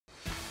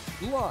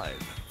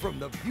Live from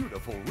the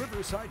beautiful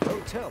Riverside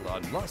Hotel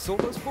on Las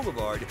Olas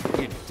Boulevard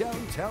in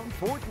downtown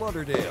Fort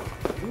Lauderdale.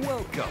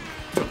 Welcome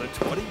to the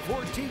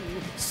 2014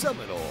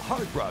 Seminole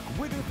Hard Rock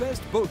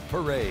Winterfest Boat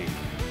Parade.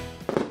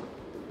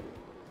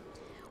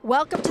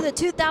 Welcome to the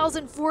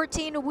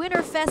 2014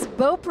 Winterfest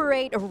Boat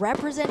Parade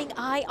representing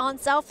Eye on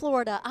South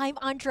Florida. I'm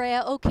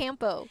Andrea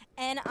Ocampo.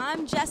 And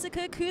I'm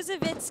Jessica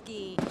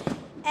Kuzavitsky.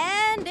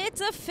 And it's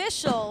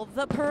official.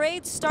 The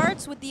parade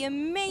starts with the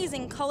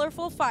amazing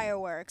colorful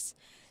fireworks.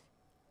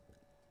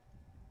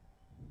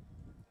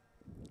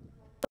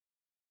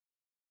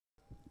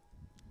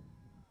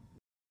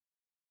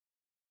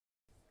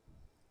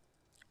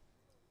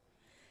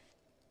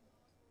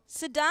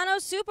 Sedano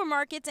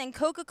Supermarkets and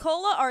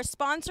Coca-Cola are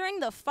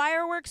sponsoring the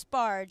fireworks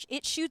barge.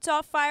 It shoots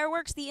off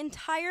fireworks the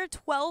entire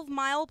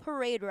 12-mile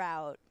parade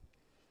route.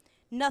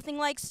 Nothing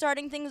like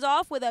starting things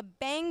off with a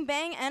bang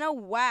bang and a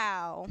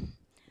wow.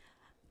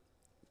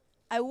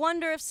 I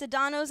wonder if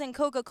Sedano's and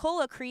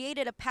Coca-Cola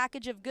created a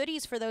package of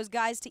goodies for those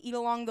guys to eat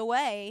along the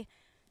way.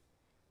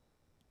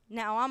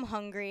 Now I'm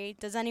hungry.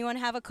 Does anyone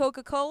have a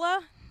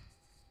Coca-Cola?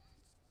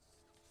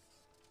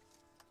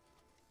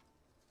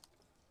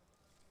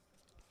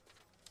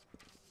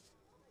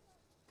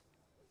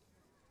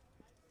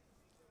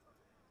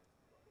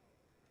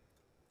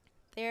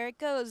 There it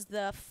goes,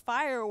 the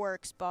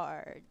fireworks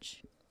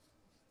barge.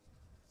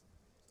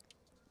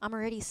 I'm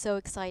already so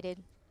excited.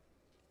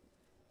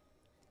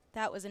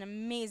 That was an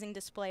amazing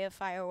display of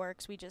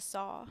fireworks we just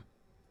saw.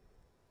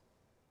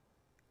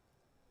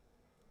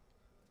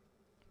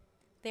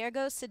 There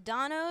goes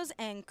Sedano's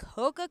and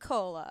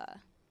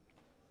Coca-Cola.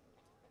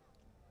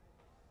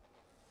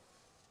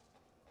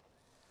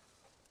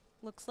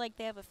 Looks like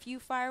they have a few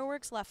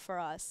fireworks left for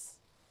us.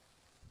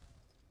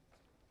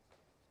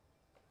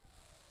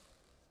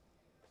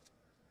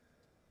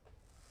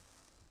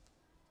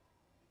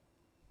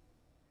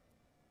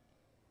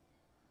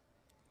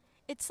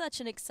 It's such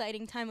an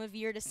exciting time of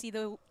year to see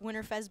the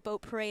Winterfest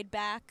Boat Parade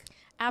back.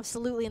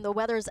 Absolutely, and the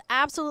weather is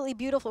absolutely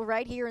beautiful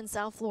right here in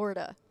South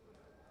Florida.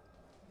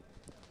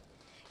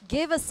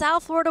 Give a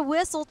South Florida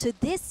whistle to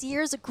this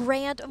year's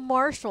Grand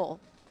Marshal.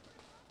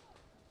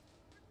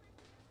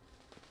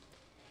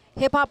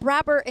 Hip-hop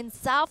rapper and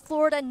South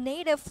Florida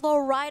native Flo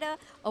Rida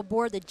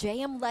aboard the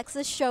JM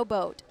Lexus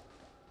showboat.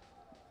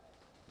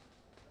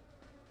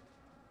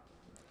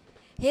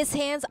 His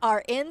hands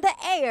are in the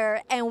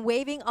air and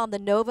waving on the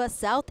Nova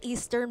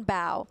southeastern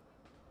bow.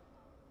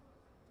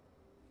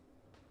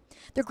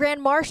 The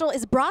Grand Marshal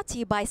is brought to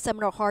you by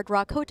Seminole Hard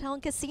Rock Hotel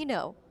and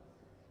Casino.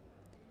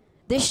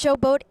 This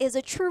showboat is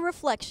a true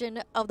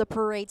reflection of the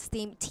parade's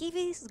theme,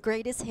 TV's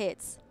Greatest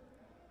Hits.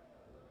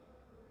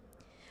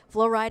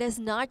 Flo Rida is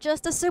not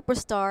just a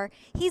superstar,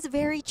 he's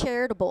very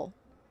charitable.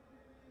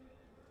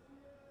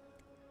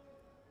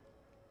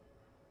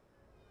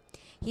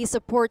 He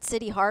supports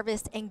City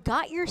Harvest and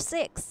Got Your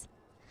Six.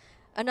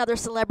 Another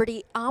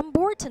celebrity on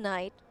board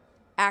tonight,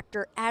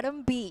 actor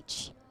Adam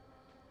Beach.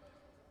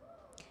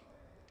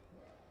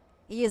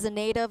 He is a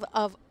Native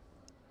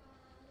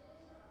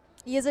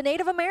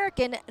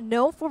American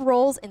known for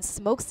roles in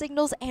Smoke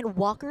Signals and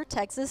Walker,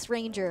 Texas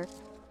Ranger.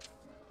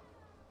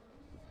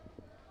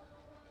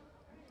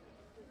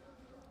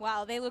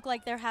 Wow, they look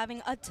like they're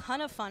having a ton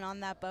of fun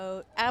on that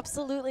boat.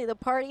 Absolutely, the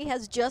party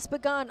has just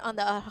begun on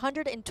the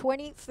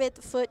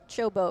 125th-foot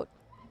showboat.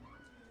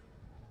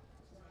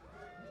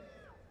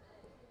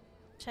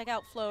 Check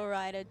out Flo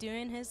Rida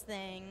doing his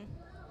thing.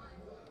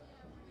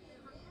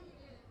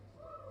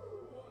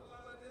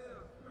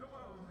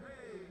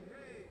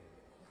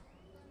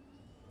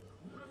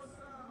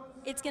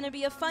 It's going to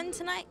be a fun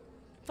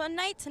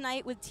night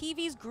tonight with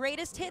TV's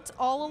greatest hits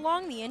all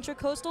along the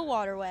Intracoastal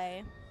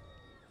Waterway.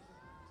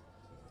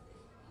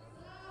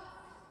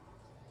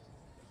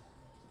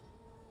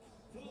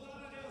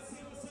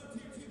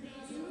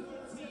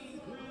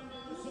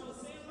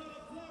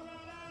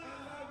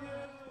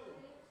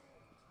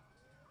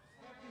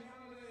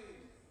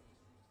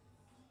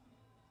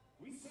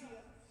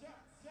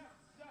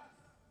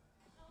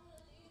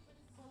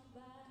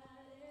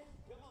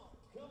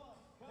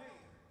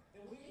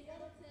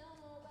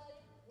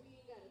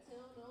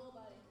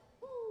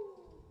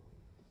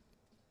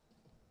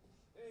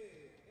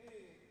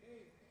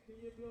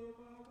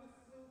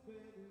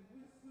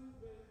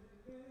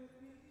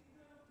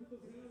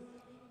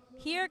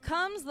 Here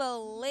comes the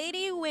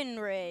Lady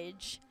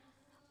Windridge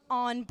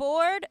on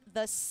board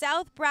the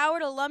South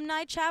Broward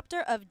alumni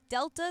chapter of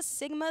Delta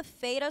Sigma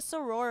Theta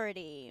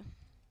sorority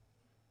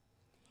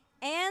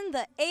and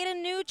the Eta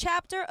Nu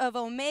chapter of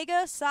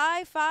Omega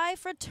Psi Phi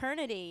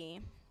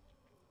fraternity.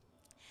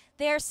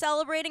 They are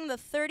celebrating the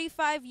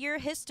 35-year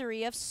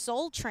history of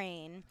Soul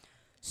Train.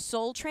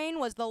 Soul Train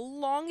was the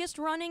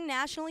longest-running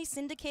nationally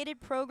syndicated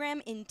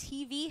program in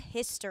TV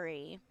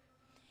history.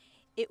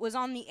 It was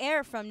on the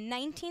air from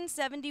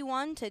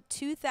 1971 to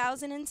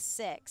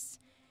 2006.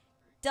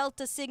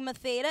 Delta Sigma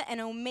Theta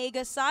and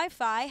Omega Psi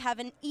Phi have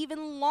an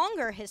even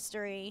longer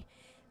history.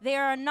 They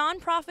are a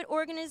nonprofit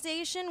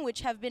organization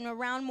which have been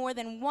around more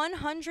than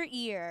 100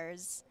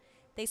 years.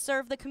 They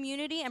serve the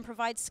community and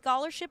provide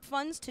scholarship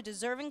funds to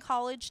deserving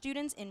college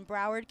students in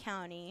Broward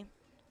County.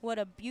 What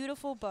a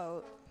beautiful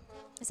boat.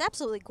 It's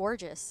absolutely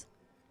gorgeous.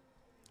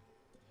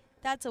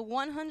 That's a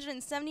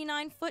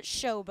 179-foot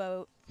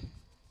showboat.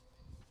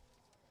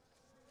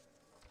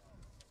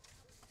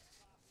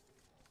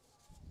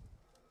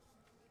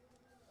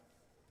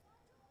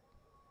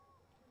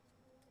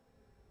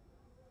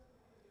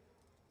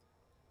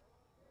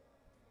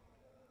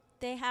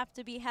 They have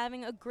to be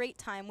having a great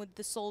time with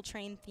the Soul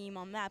Train theme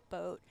on that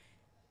boat.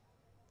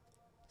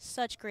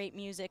 Such great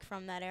music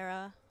from that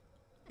era.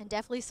 And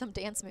definitely some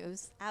dance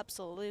moves.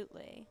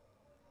 Absolutely.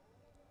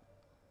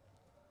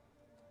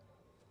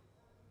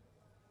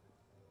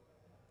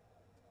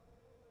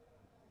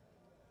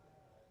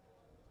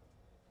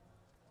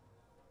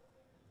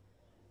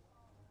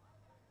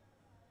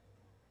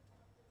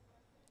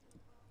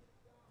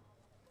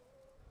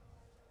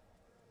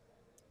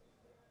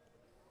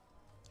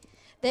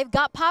 They've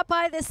got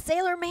Popeye the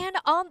Sailor Man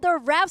on the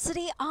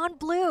Rhapsody on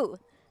Blue.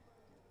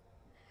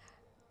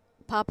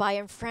 Popeye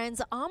and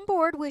friends on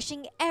board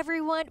wishing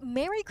everyone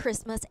Merry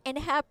Christmas and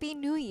Happy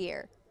New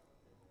Year.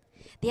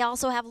 They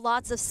also have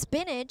lots of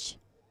spinach.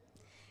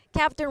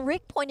 Captain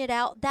Rick pointed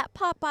out that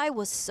Popeye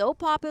was so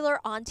popular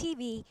on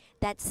TV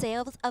that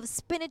sales of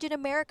spinach in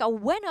America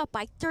went up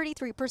by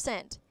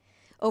 33%.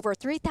 Over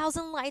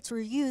 3,000 lights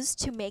were used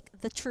to make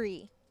the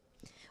tree.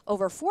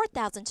 Over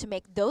 4,000 to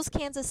make those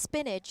cans of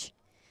spinach.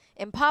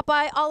 And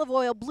Popeye, olive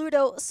oil,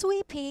 Bluto,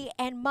 sweet pea,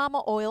 and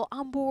mama oil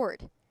on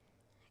board.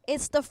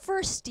 It's the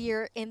first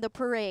steer in the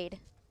parade.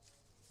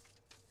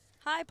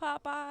 Hi,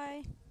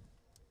 Popeye.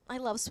 I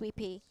love sweet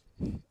pea.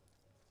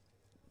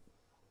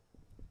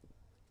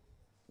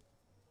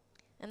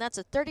 And that's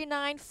a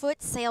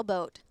 39-foot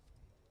sailboat.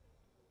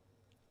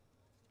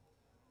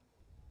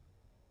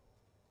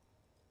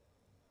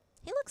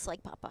 He looks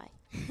like Popeye.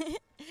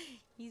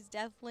 He's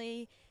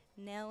definitely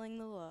nailing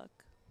the look.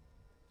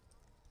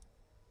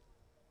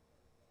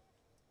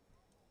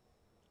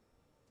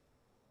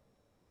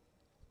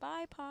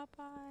 Bye,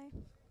 Popeye.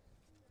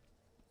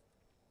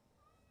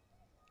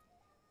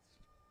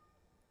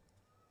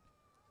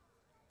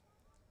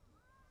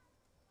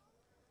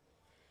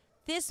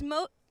 This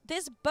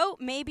boat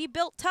may be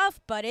built tough,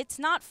 but it's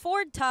not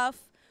Ford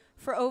tough.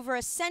 For over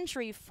a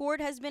century, Ford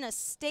has been a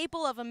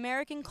staple of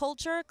American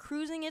culture,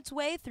 cruising its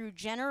way through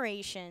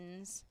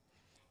generations.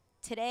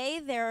 Today,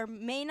 there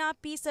may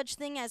not be such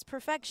thing as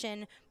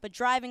perfection, but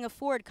driving a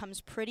Ford comes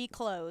pretty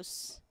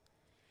close.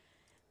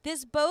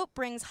 This boat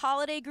brings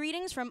holiday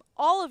greetings from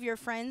all of your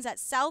friends at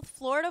South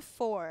Florida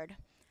Ford.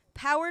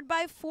 Powered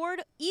by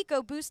Ford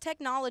EcoBoost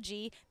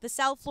technology, the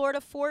South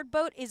Florida Ford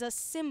boat is a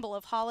symbol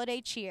of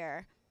holiday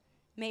cheer.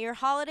 May your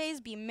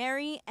holidays be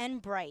merry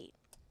and bright.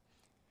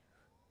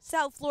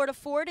 South Florida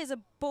Ford is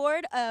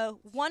aboard a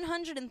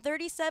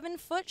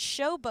 137-foot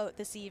showboat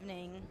this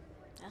evening.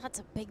 That's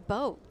a big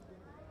boat.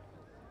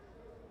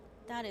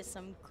 That is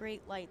some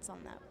great lights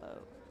on that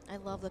boat. I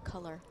love the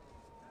color.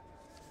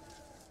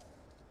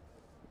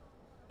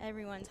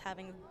 Everyone's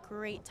having a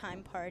great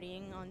time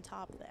partying on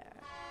top there.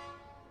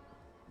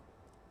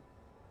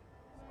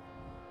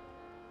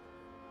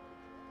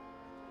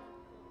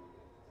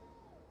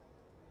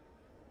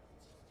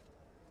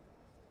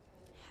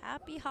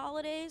 Happy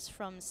holidays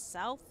from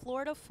South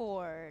Florida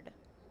Ford.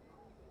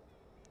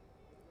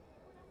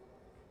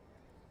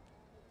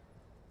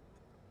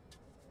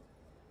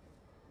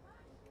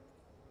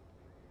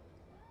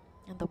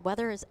 And the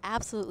weather is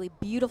absolutely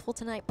beautiful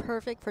tonight,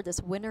 perfect for this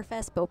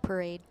Winterfest boat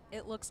parade.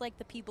 It looks like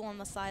the people on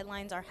the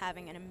sidelines are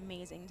having an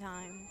amazing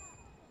time.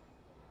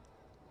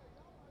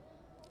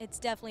 It's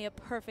definitely a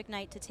perfect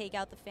night to take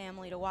out the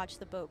family to watch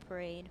the boat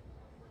parade.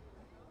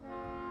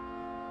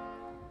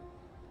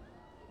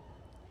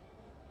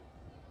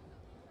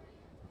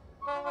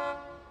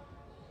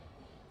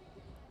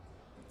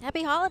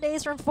 Happy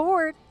holidays from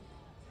Ford.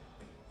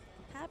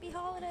 Happy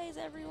holidays,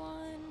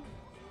 everyone.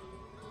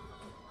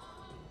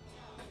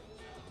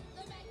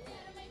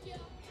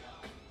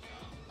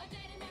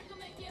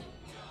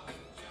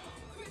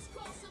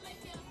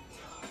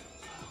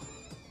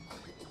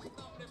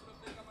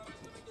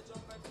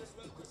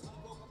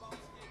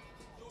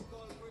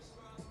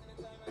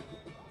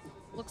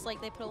 Looks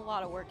like they put a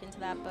lot of work into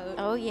that boat.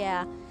 Oh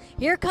yeah.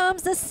 Here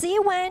comes the Sea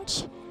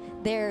Wench.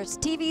 There's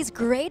TV's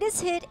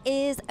greatest hit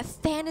is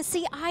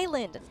Fantasy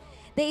Island.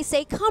 They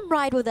say come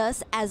ride with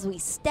us as we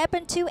step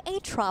into a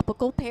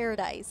tropical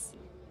paradise.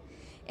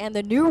 And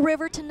the new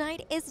river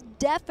tonight is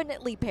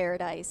definitely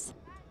paradise.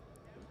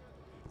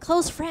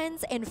 Close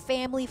friends and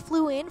family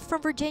flew in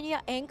from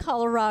Virginia and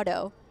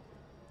Colorado.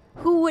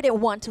 Who wouldn't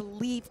want to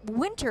leave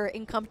winter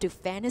and come to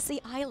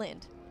Fantasy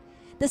Island?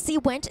 The Sea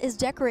Wench is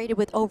decorated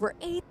with over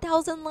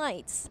 8,000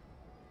 lights.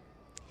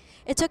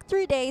 It took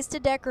 3 days to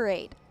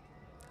decorate.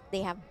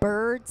 They have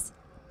birds,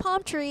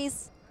 palm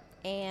trees,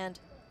 and,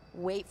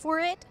 wait for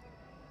it,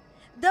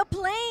 the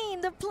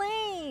plane!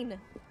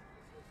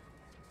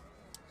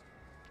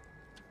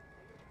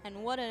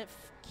 And what a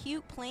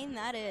cute plane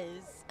that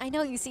is. I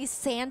know, you see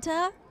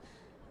Santa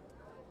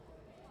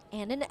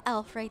and an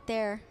elf right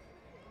there.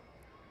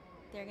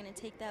 They're going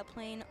to take that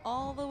plane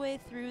all the way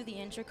through the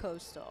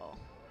Intracoastal.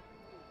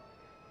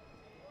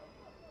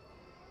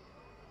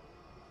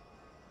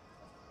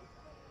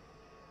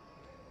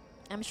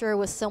 I'm sure it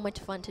was so much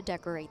fun to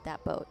decorate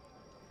that boat.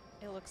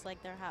 It looks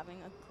like they're having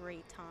a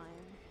great time.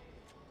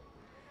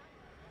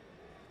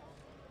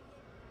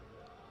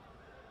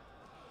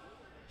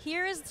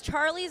 Here is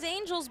Charlie's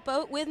Angels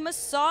boat with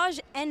Massage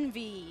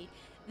Envy.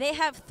 They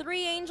have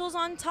 3 angels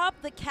on top,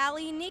 the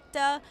Kali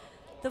Nikta.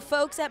 The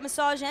folks at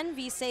Massage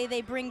Envy say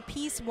they bring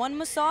peace one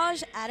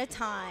massage at a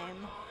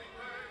time.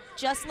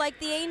 Just like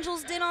the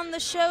Angels did on the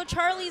show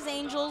Charlie's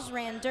Angels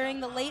ran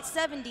during the late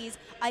 70s,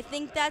 I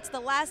think that's the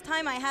last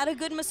time I had a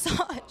good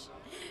massage.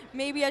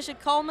 Maybe I should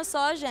call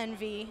Massage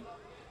Envy.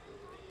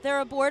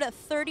 They're aboard a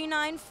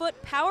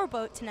 39-foot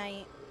powerboat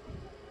tonight.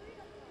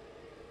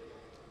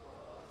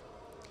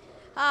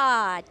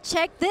 Ah,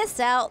 check this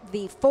out,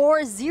 the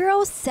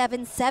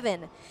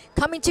 4077.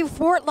 Coming to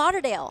Fort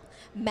Lauderdale.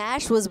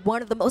 MASH was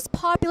one of the most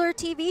popular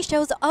TV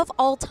shows of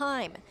all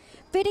time,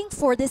 fitting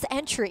for this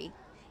entry.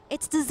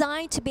 It's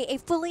designed to be a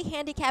fully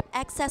handicapped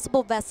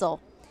accessible vessel.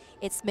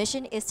 Its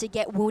mission is to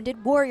get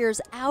wounded warriors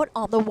out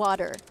on the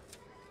water.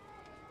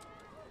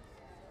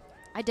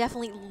 I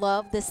definitely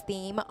love this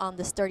theme on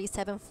this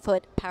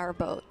 37-foot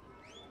powerboat.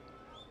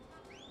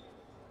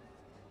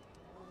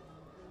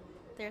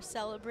 They're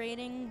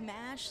celebrating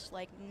MASH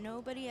like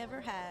nobody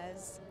ever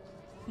has.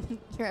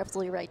 You're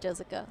absolutely right,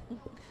 Jessica.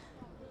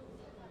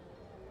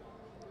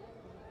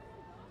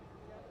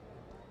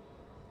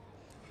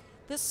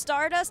 The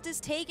Stardust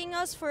is taking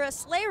us for a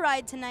sleigh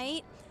ride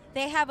tonight.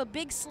 They have a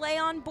big sleigh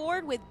on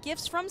board with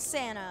gifts from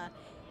Santa.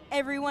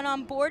 Everyone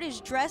on board is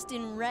dressed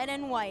in red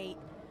and white.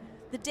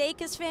 The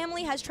Dacus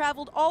family has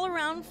traveled all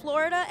around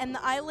Florida and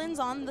the islands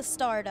on the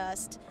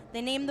Stardust.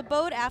 They named the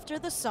boat after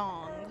the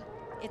song.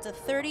 It's a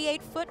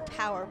 38-foot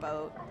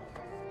powerboat.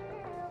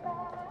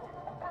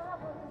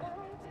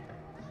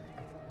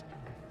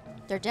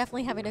 They're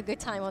definitely having a good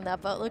time on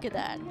that boat. Look at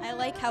that. I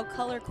like how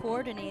color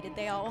coordinated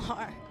they all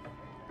are.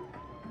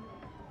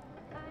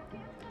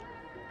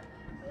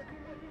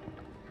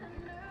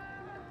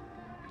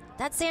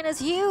 That Santa's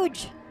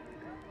huge.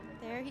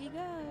 There he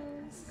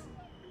goes.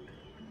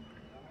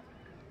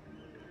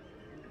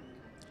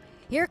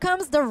 Here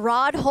comes the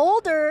rod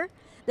holder.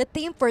 The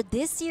theme for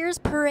this year's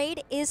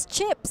parade is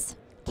CHIPS,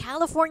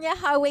 California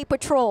Highway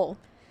Patrol.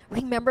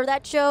 Remember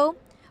that show?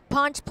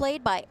 Ponch,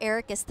 played by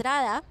Eric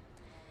Estrada.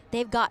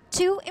 They've got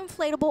 2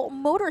 inflatable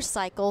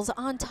motorcycles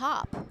on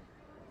top.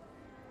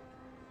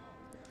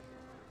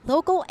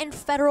 Local and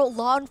federal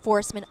law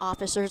enforcement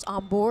officers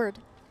on board.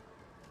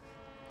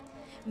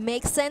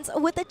 Makes sense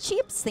with the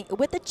CHIPS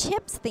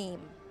theme.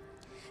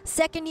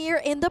 Second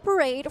year in the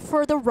parade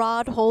for the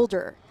rod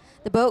holder.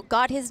 The boat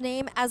got his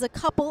name as a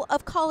couple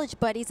of college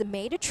buddies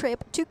made a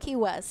trip to Key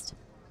West.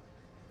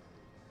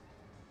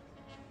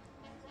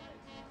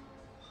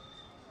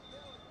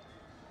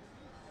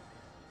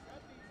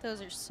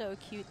 Those are so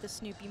cute, the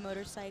Snoopy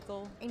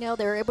motorcycle. You know,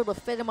 they were able to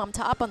fit him on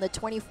top on the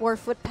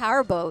 24-foot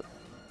powerboat.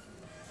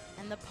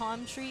 And the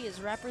palm tree is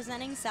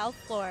representing South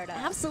Florida.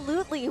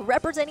 Absolutely,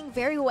 representing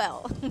very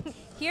well.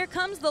 Here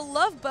comes the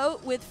Love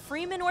Boat with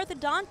Freeman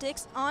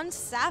Orthodontics on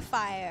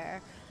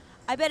Sapphire.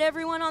 I bet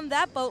everyone on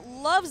that boat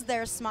loves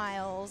their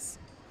smiles.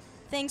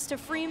 Thanks to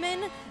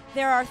Freeman,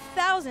 there are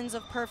thousands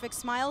of perfect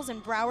smiles in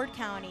Broward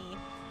County.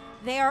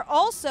 They are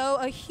also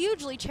a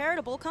hugely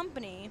charitable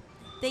company.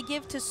 They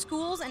give to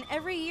schools, and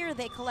every year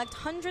they collect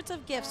hundreds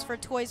of gifts for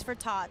Toys for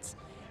Tots.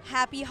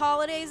 Happy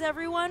holidays,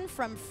 everyone,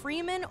 from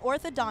Freeman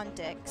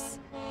Orthodontics.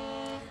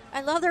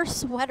 I love their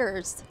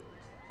sweaters.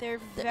 They're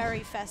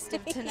very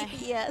festive tonight.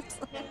 Yes.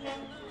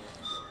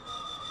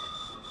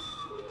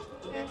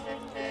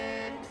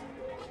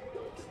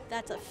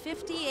 That's a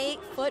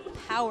 58-foot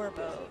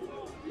powerboat.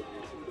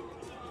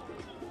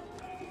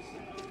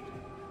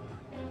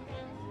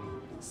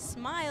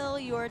 Smile,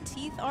 your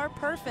teeth are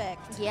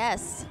perfect.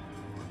 Yes.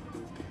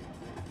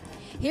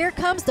 Here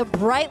comes the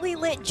brightly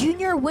lit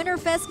Junior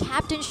Winterfest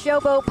Captain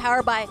Showboat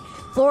powered by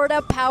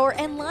Florida Power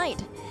and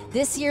Light.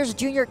 This year's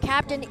Junior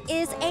Captain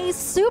is a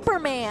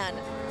Superman.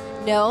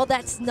 No,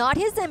 that's not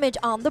his image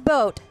on the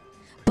boat.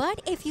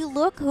 But if you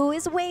look who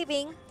is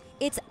waving,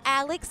 it's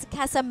Alex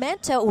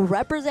Casamento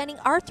representing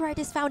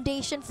Arthritis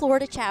Foundation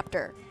Florida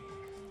chapter.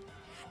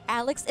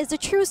 Alex is a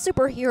true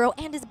superhero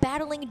and is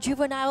battling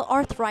juvenile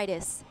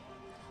arthritis.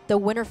 The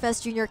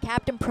Winterfest Junior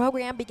Captain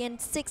program began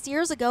 6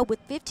 years ago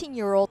with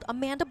 15-year-old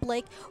Amanda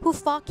Blake, who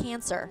fought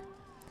cancer.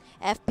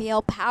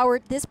 FPL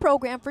powered this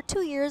program for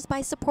 2 years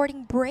by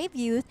supporting brave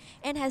youth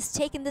and has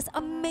taken this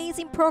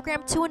amazing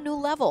program to a new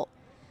level.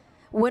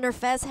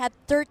 Winterfest had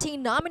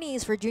 13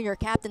 nominees for Junior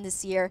Captain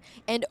this year,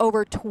 and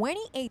over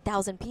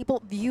 28,000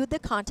 people viewed the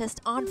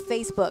contest on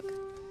Facebook.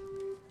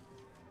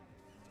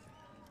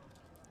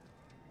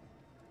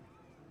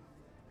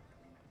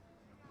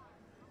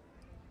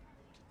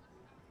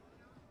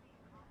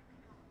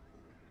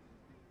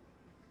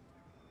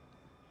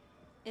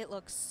 It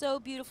looks so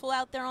beautiful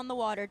out there on the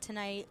water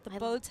tonight. The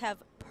boats have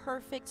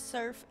perfect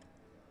surf.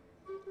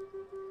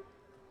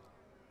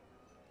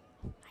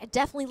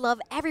 definitely love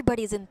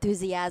everybody's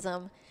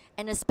enthusiasm,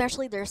 and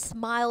especially their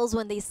smiles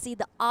when they see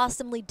the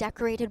awesomely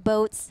decorated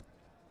boats.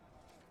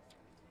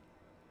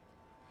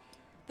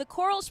 The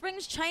Coral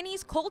Springs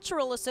Chinese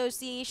Cultural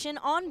Association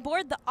on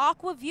board the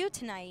Aqua View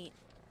tonight.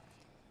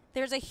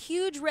 There's a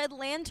huge red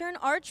lantern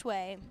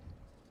archway.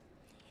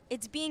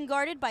 It's being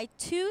guarded by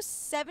two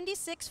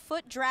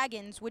 76-foot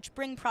dragons, which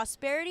bring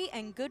prosperity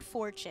and good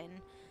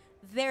fortune.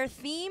 Their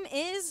theme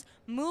is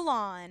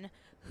Mulan,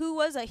 who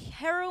was a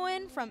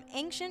heroine from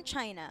ancient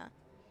China.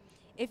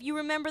 If you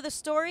remember the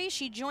story,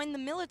 she joined the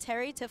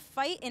military to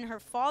fight in her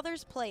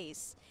father's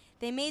place.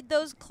 They made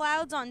those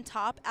clouds on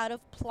top out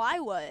of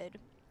plywood.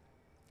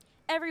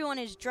 Everyone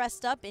is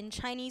dressed up in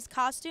Chinese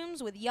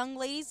costumes with young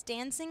ladies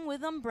dancing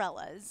with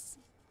umbrellas.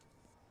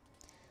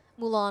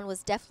 Mulan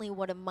was definitely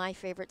one of my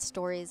favorite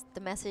stories. The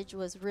message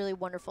was really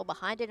wonderful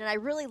behind it, and I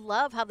really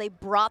love how they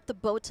brought the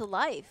boat to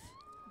life.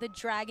 The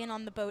dragon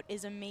on the boat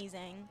is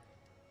amazing.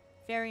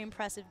 Very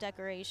impressive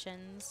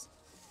decorations.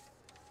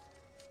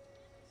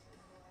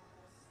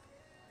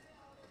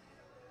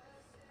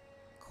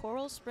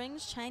 Coral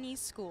Springs Chinese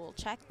School.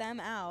 Check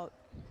them out.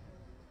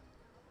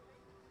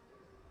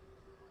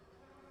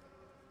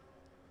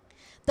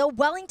 The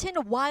Wellington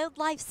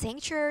Wildlife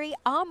Sanctuary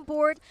on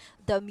board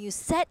the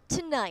Musette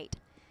tonight.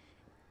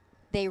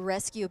 They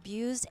rescue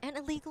abused and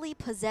illegally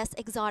possessed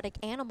exotic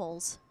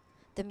animals.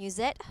 The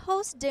Musette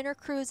hosts dinner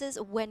cruises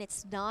when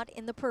it's not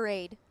in the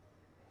parade.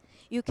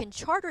 You can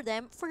charter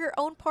them for your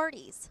own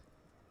parties.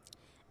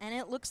 And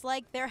it looks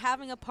like they're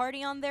having a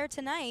party on there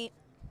tonight.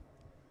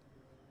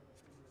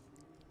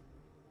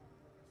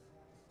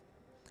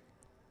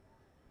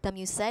 The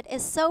Musette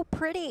is so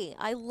pretty.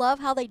 I love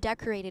how they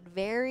decorated.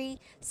 Very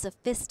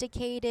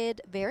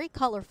sophisticated, very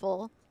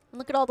colorful. And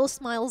look at all those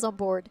smiles on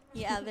board.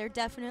 Yeah, they're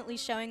definitely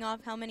showing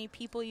off how many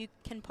people you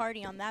can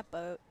party on that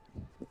boat.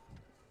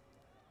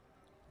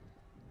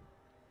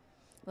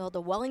 Well,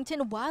 the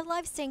Wellington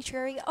Wildlife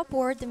Sanctuary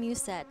aboard the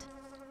Musette.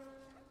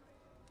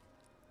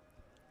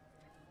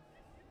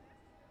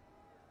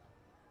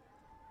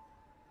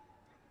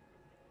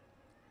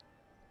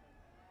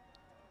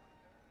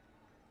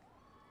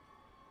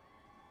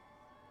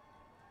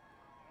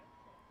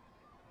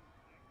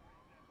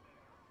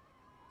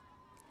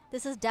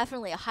 This is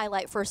definitely a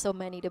highlight for so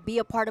many. To be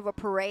a part of a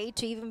parade,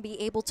 to even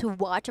be able to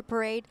watch a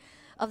parade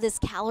of this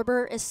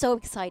caliber is so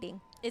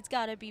exciting. It's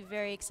got to be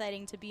very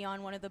exciting to be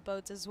on one of the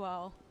boats as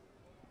well.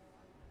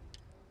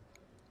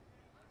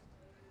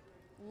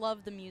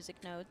 Love the music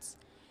notes.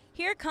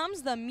 Here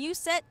comes the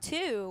Musette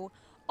 2,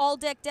 all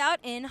decked out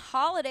in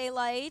holiday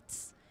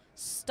lights,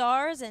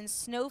 stars and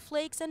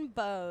snowflakes and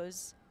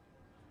bows.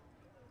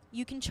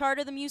 You can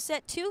charter the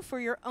Musette 2 for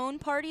your own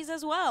parties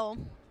as well.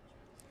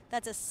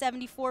 That's a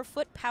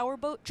 74-foot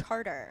powerboat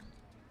charter.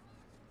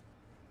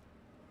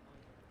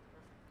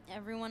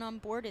 Everyone on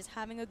board is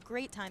having a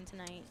great time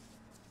tonight.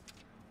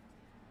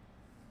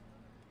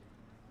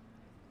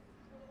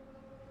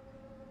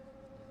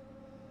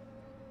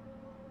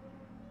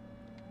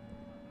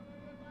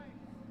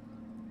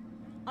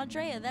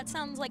 Andrea, that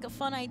sounds like a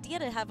fun idea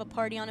to have a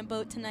party on a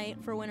boat tonight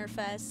for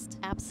Winterfest.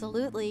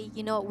 Absolutely.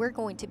 You know what we're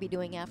going to be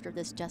doing after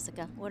this,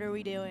 Jessica? What are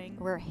we doing?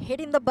 We're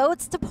hitting the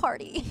boats to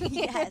party.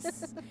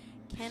 Yes.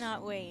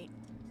 Cannot wait.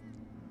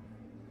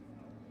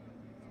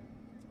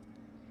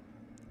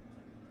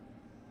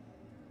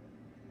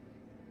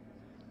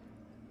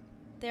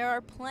 There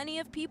are plenty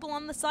of people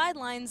on the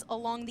sidelines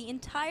along the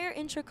entire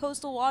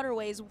Intracoastal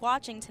Waterways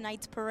watching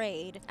tonight's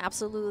parade.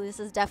 Absolutely. This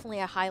is definitely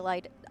a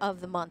highlight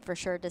of the month for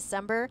sure.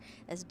 December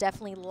is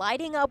definitely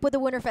lighting up with the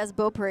Winterfest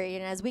Boat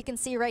Parade. And as we can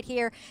see right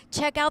here,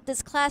 check out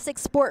this classic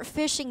sport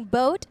fishing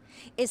boat.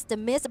 It's the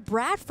Miss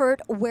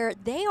Bradford, where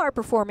they are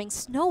performing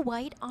Snow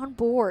White on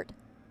board.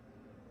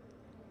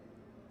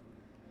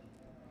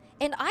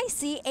 And I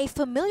see a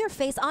familiar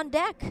face on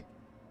deck.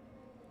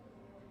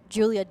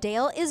 Julia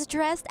Dale is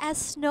dressed as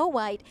Snow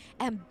White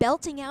and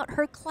belting out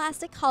her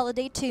classic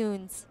holiday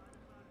tunes.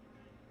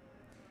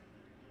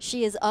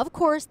 She is, of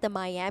course, the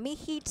Miami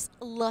Heat's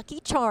Lucky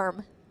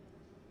Charm.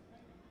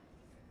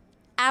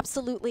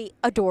 Absolutely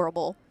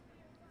adorable.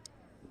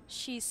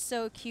 She's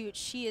so cute.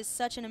 She is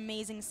such an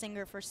amazing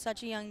singer for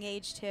such a young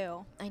age,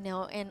 too. I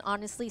know, and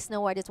honestly,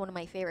 Snow White is one of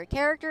my favorite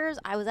characters.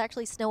 I was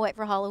actually Snow White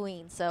for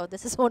Halloween, so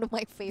this is one of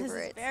my favorites.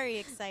 This is very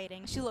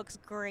exciting. She looks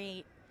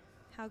great.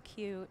 How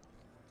cute.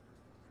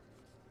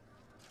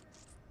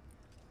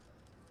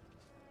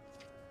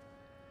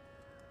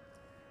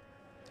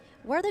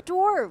 Where are the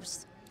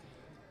dwarves?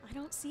 I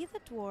don't see the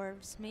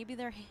dwarves. Maybe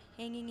they're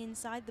hanging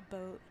inside the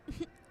boat.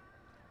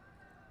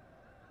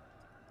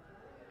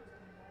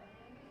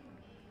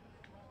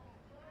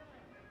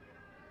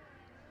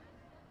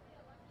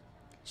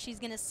 She's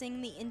going to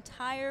sing the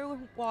entire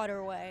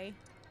waterway.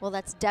 Well,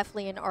 that's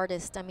definitely an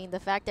artist. I mean, the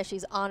fact that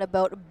she's on a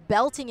boat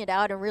belting it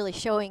out and really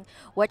showing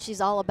what she's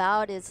all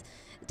about is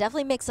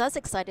definitely makes us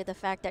excited. The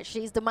fact that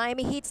she's the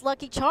Miami Heat's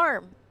Lucky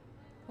Charm.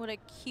 What a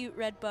cute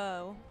red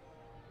bow.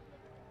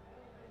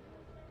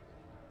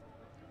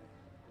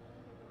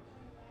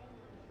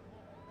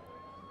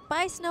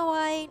 Bye, Snow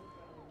White.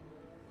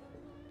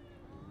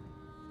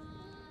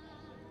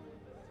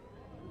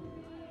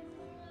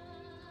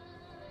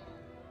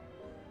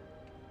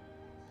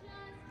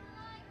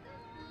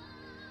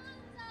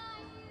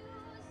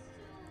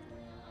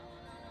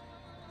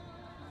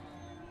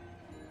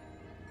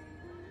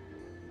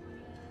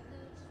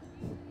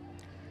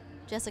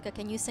 Jessica,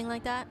 can you sing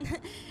like that?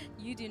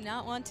 You do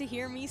not want to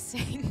hear me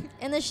sing.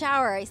 In the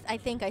shower, I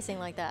think I sing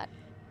like that.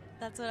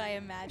 That's what I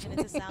imagine it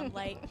to sound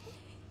like.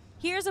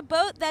 Here's a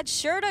boat that's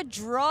sure to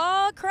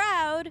draw a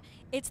crowd.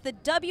 It's the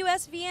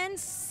WSVN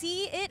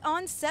See It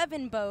on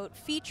 7 boat,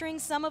 featuring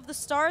some of the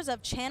stars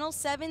of Channel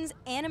 7's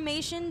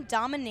Animation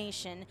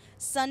Domination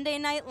Sunday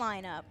night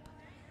lineup.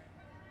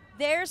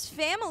 There's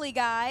Family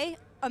Guy,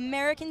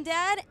 American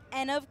Dad,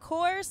 and of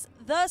course,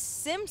 The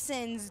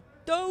Simpsons.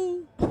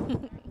 Doe.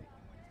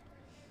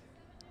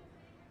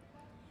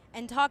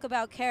 And talk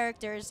about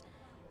characters.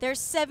 There's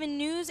 7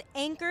 News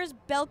anchors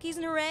Belkys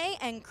Neray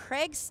and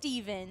Craig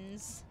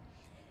Stevens.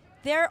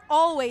 They're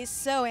always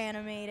so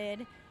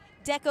animated.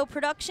 Deco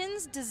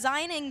Productions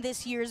designing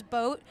this year's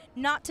boat,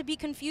 not to be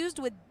confused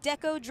with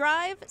Deco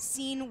Drive,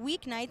 seen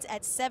weeknights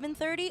at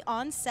 7:30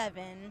 on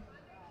 7.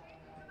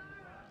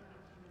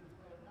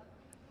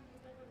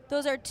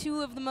 Those are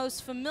 2 of the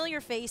most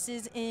familiar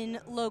faces in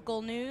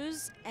local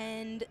news,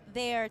 and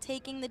they are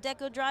taking the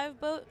Deco Drive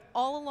boat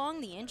all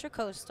along the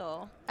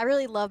Intracoastal. I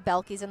really love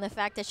Belkys, and the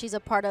fact that she's a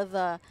part of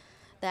the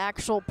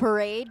actual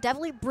parade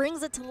definitely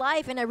brings it to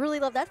life, and I really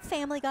love that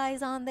Family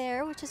Guy's on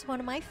there, which is one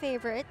of my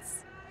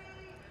favorites.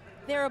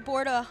 They're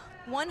aboard a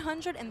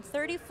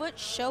 130-foot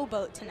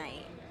showboat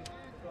tonight.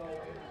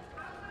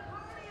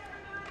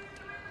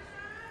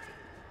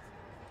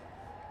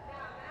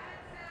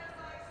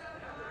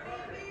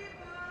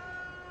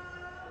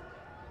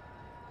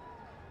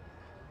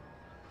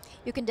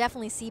 You can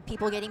definitely see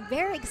people getting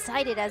very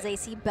excited as they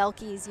see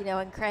Belkys, you know,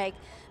 and Craig.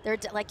 They're,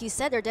 like you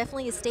said, they're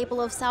definitely a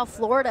staple of South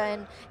Florida,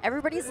 and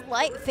everybody's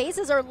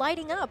faces are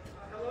lighting up.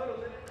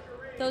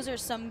 Those are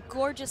some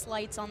gorgeous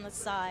lights on the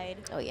side.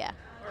 Oh, yeah.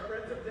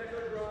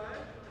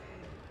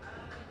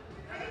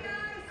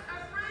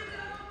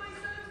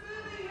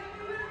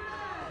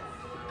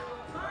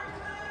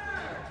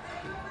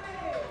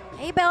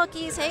 Hey,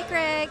 Belkys. Hey,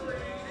 Craig.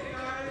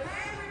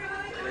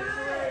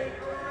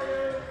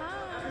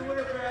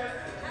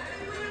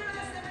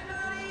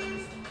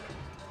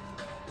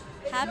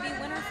 Happy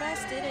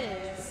Winterfest it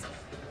is.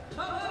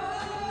 And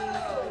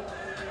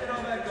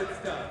all that good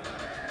stuff.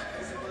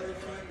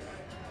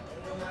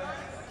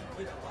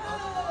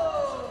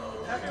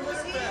 Happy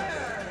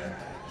Winterfest.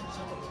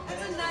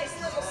 That's a nice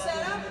little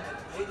setup.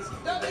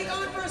 Nobody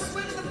going for a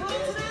swim in the pool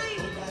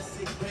tonight?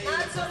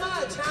 Not so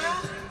much,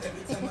 huh?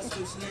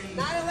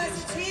 Not unless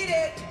it's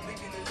heated.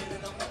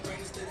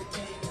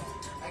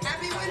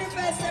 Happy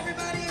Winterfest,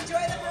 everybody.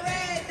 Enjoy the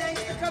parade.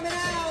 Thanks for coming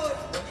out.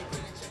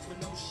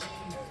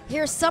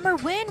 Here's Summer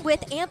Wind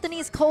with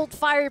Anthony's Cold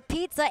Fired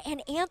Pizza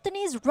and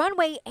Anthony's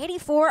Runway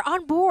 84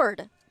 on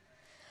board.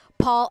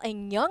 Paul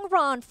and Young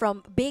Ron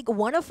from Big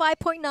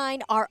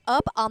 105.9 are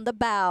up on the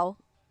bow.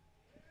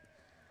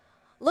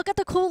 Look at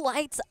the cool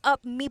lights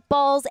up,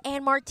 meatballs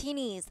and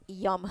martinis.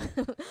 Yum.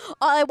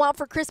 All I want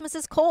for Christmas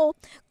is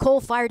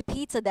coal-fired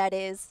pizza, that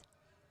is.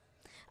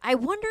 I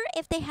wonder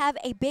if they have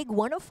a Big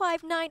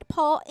 105.9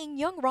 Paul and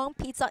Young Ron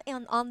pizza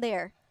on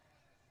there.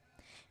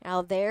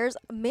 Now there's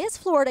Miss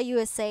Florida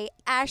USA,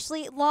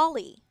 Ashley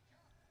Lawley.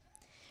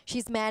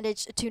 She's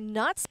managed to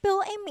not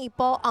spill a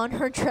meatball on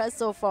her dress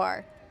so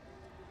far.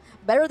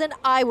 Better than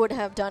I would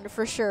have done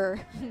for sure.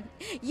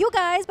 You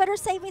guys better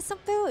save me some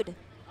food.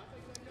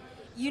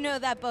 You know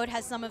that boat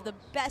has some of the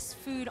best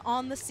food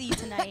on the sea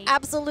tonight.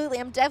 Absolutely.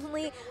 I'm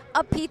definitely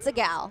a pizza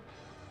gal.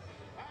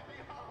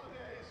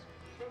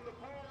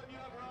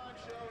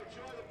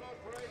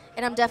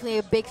 And I'm definitely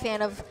a big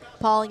fan of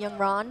Paul and Young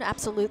Ron.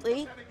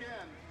 Absolutely.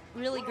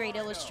 Really great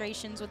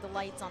illustrations with the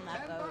lights on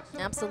that boat.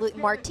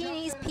 Absolutely.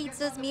 Martinis,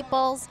 pizzas,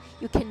 meatballs.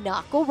 You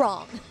cannot go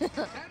wrong. $10 to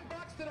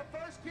the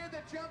first kid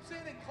that jumps in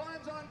and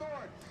climbs on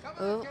board. Come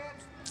on, Ooh.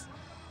 kids.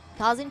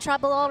 Causing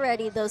trouble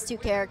already, those 2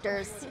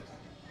 characters.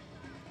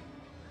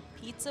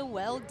 Pizza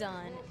well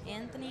done.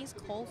 Anthony's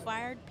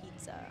coal-fired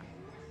pizza.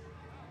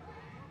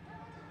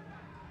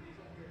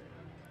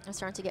 I'm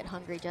starting to get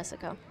hungry,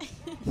 Jessica.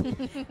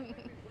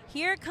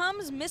 Here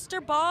comes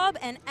Mr. Bob,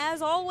 and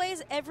as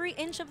always, every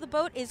inch of the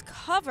boat is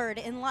covered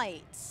in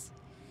lights.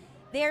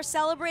 They are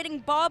celebrating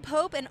Bob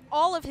Hope and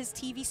all of his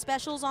TV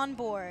specials on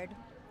board.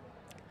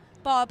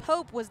 Bob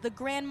Hope was the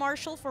Grand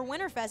Marshal for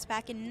Winterfest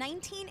back in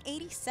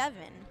 1987.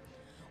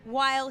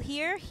 While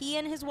here, he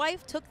and his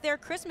wife took their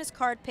Christmas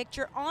card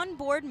picture on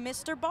board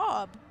Mr.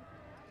 Bob.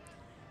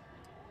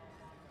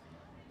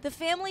 The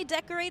family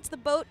decorates the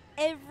boat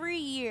every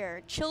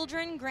year,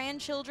 children,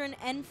 grandchildren,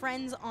 and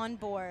friends on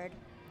board.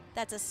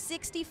 That's a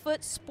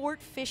 60-foot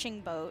sport fishing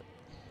boat.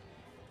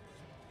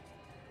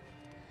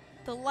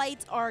 The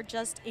lights are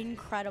just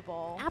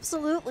incredible.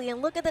 Absolutely.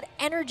 And look at that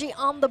energy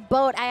on the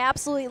boat. I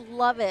absolutely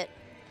love it.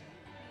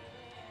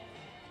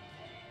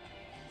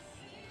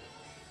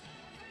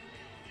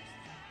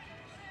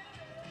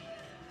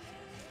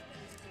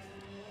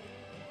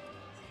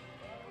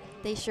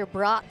 They sure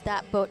brought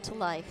that boat to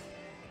life.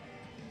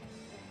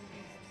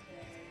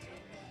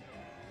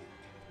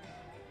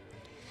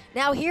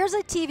 Now here's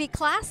a TV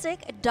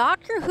classic,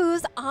 Doctor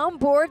Who's On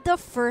Board the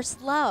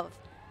First Love.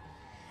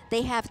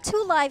 They have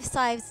 2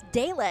 life-size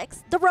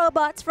Daleks, the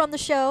robots from the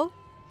show.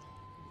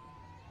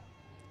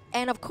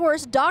 and of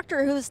course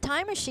Doctor Who's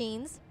time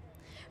machines.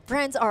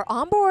 Friends are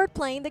on board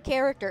playing the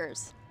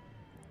characters.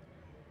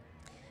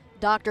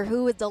 Doctor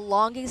Who is the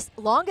longest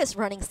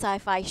running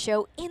sci-fi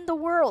show in the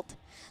world.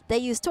 They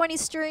use 20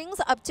 strings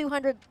of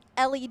 200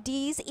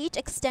 LEDs, each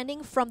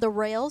extending from the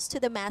rails to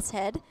the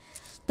masthead.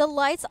 The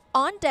lights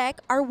on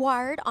deck are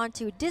wired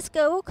onto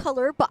disco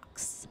color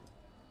box.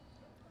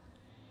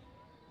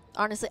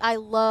 Honestly, I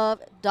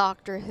love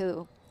Doctor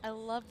Who. I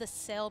love the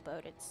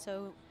sailboat. It's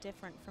so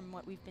different from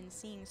what we've been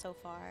seeing so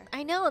far.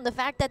 I know, and the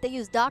fact that they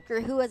use Doctor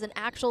Who as an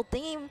actual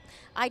theme,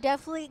 I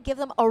definitely give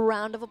them a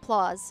round of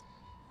applause.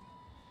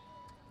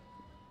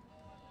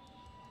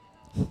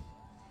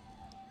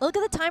 Look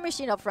at the time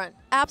machine up front.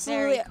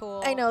 Absolutely. Very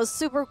cool. I know,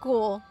 super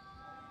cool.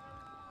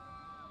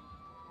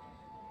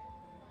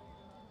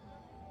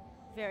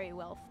 Very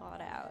well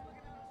thought out.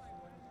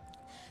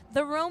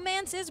 The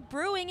romance is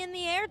brewing in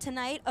the air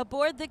tonight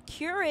aboard the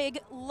Keurig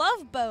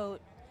Love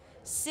Boat.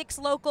 6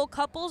 local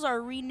couples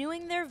are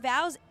renewing their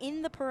vows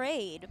in the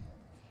parade.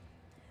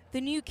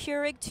 The new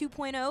Keurig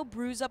 2.0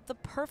 brews up the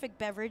perfect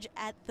beverage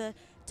at the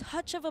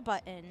touch of a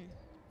button.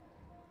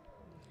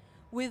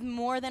 With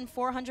more than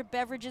 400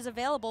 beverages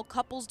available,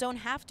 couples don't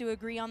have to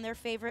agree on their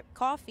favorite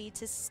coffee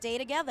to stay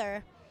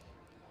together.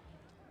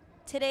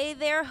 Today,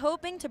 they're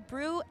hoping to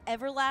brew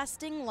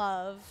everlasting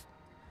love.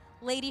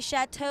 Lady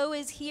Chateau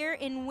is here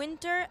in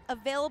winter,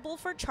 available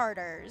for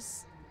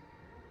charters.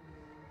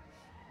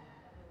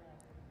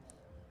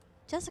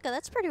 Jessica,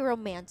 that's pretty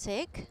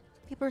romantic.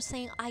 People are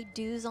saying I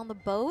do's on the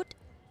boat.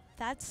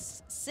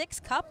 That's 6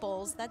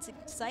 couples. That's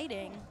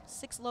exciting.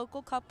 6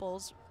 local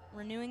couples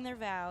renewing their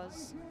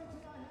vows.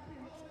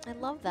 I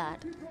love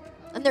that.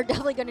 And they're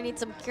definitely going to need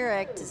some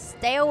Keurig to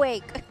stay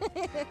awake.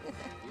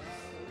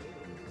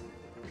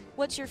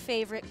 What's your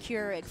favorite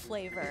Keurig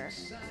flavor?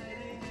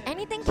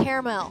 Anything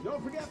caramel.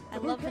 I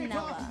love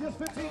vanilla.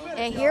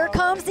 And here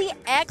comes the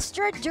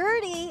extra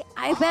dirty.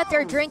 I bet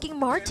they're drinking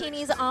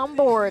martinis on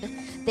board.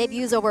 They've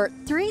used over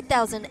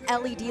 3,000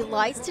 LED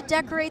lights to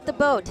decorate the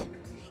boat,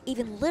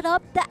 even lit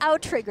up the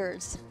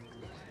outriggers.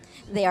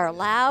 They are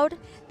loud.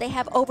 They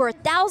have over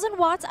 1,000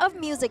 watts of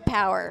music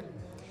power.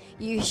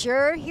 You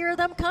sure hear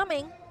them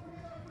coming.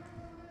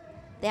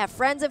 They have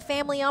friends and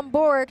family on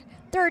board.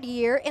 3rd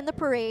year in the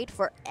parade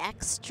for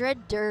extra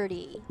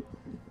dirty.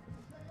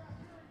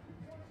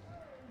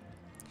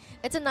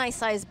 It's a nice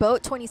sized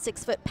boat,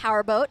 26-foot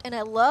power boat, and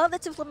I love the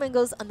 2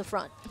 flamingos on the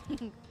front.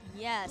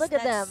 Yes, Look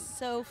at them.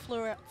 So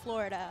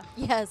Florida.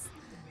 Yes.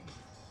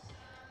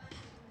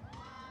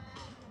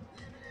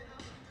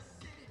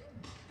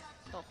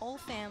 The whole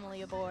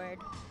family aboard.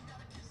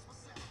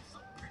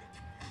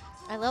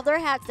 I love their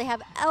hats. They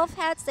have elf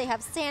hats. They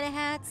have Santa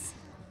hats.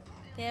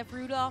 They have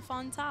Rudolph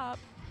on top.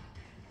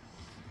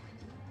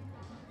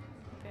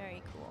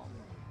 Very cool.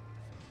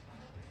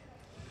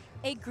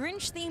 A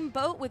Grinch-themed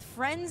boat with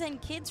friends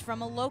and kids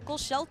from a local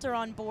shelter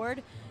on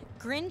board.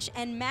 Grinch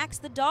and Max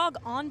the dog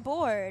on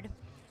board.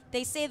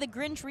 They say the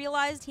Grinch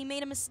realized he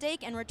made a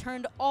mistake and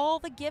returned all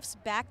the gifts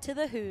back to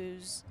the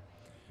Who's.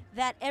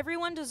 That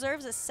everyone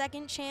deserves a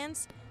second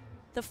chance.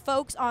 The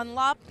folks on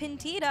La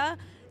Pintita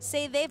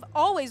say they've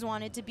always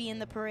wanted to be in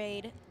the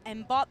parade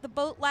and bought the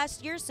boat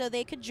last year so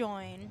they could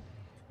join.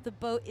 The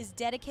boat is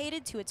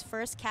dedicated to its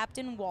first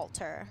captain,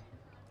 Walter.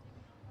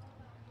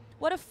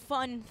 What a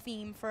fun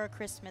theme for a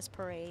Christmas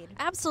parade.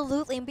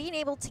 Absolutely, and being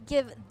able to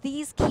give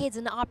these kids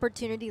an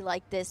opportunity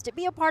like this to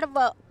be a part of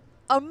an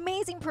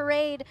amazing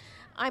parade,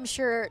 I'm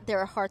sure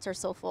their hearts are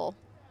so full.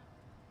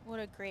 What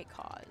a great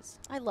cause.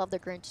 I love The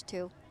Grinch,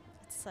 too.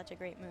 It's such a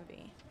great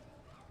movie.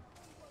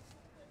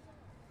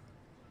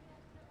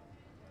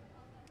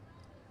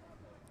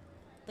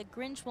 The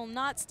Grinch will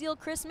not steal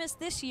Christmas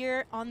this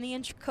year on the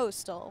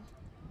Intracoastal.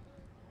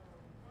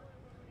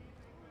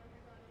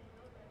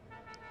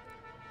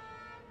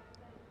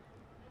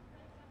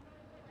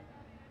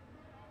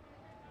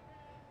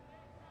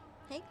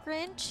 Hey,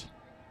 Grinch.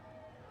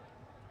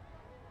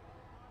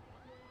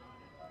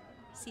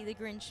 See the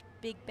Grinch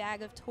big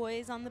bag of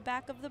toys on the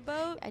back of the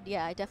boat?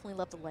 Yeah, I definitely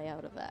love the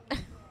layout of that.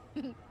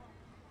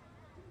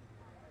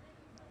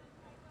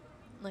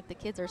 Look, the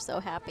kids are so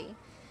happy.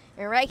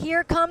 And right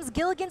here comes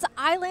Gilligan's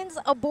Island's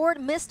aboard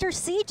Mr.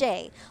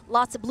 CJ.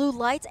 Lots of blue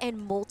lights and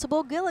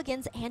multiple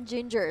Gilligans and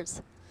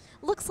Gingers.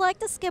 Looks like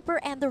the skipper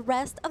and the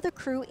rest of the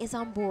crew is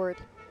on board.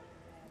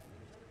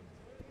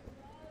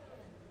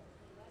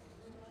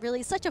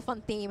 Really, such a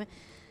fun theme.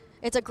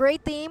 It's a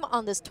great theme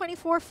on this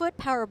 24-foot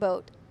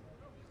powerboat.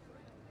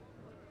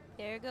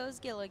 There goes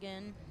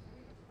Gilligan.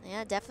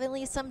 Yeah,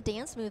 definitely some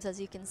dance moves, as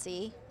you can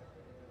see.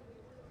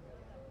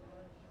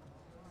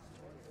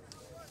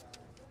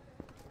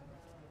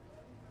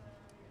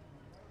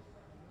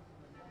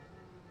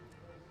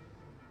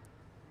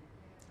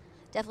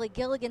 Definitely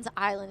Gilligan's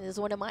Island is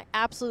one of my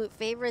absolute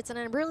favorites, and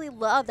I really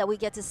love that we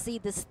get to see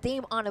this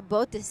theme on a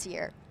boat this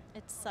year.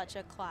 It's such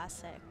a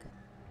classic.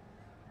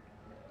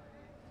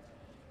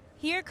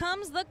 Here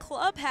comes the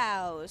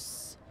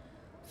clubhouse.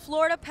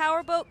 Florida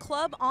Powerboat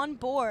Club on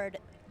board.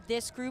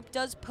 This group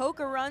does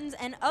poker runs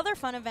and other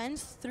fun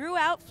events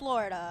throughout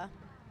Florida.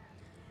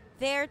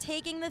 They're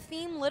taking the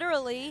theme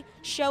literally,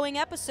 showing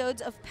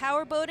episodes of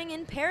powerboating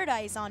in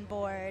paradise on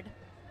board.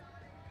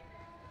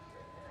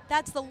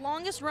 That's the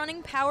longest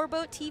running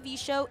powerboat TV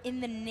show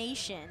in the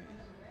nation.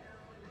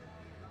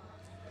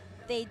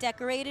 They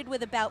decorated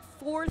with about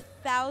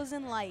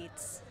 4,000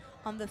 lights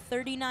on the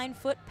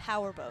 39-foot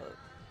powerboat.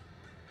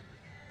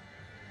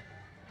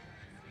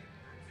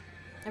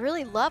 I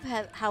really love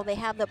how they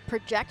have the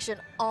projection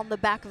on the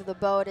back of the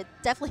boat. It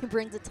definitely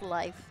brings it to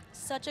life.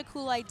 Such a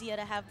cool idea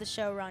to have the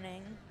show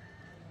running.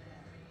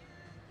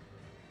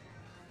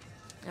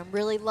 I'm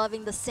really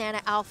loving the Santa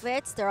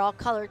outfits. They're all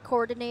color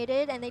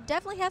coordinated, and they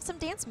definitely have some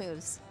dance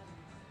moves.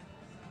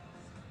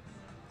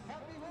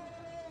 Happy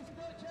holidays,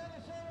 Good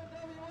Channel 7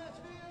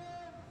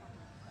 WSVN.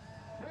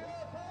 We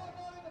are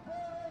powerboating the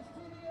Paradise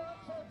TV on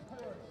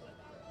Transport.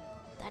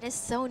 That is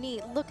so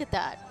neat. Look at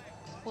that.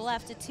 We'll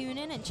have to tune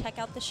in and check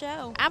out the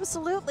show.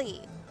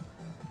 Absolutely.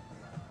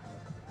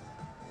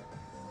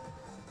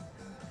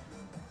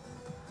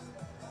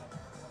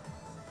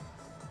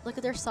 Look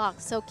at their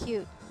socks. So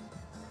cute.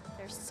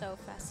 They're so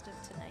festive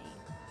tonight.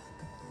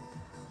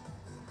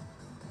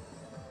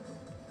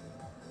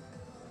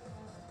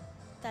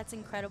 That's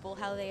incredible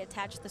how they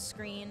attach the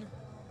screen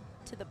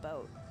to the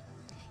boat.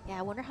 Yeah,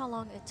 I wonder how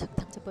long it took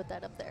them to put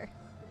that up there.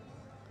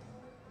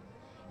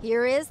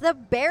 Here is the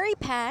Berry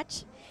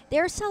Patch.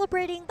 They're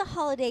celebrating the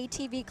holiday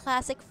TV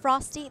classic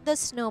Frosty the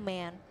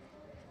Snowman.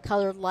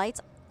 Colored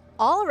lights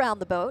all around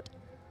the boat.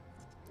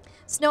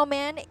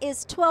 Snowman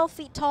is 12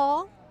 feet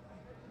tall.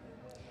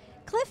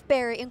 Cliff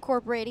Berry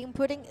Incorporating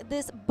putting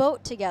this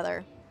boat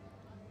together.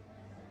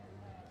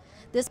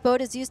 This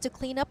boat is used to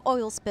clean up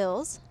oil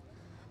spills.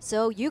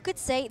 So you could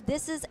say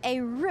this is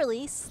a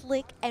really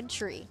slick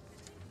entry.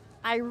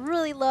 I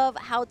really love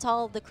how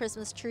tall the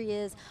Christmas tree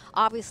is.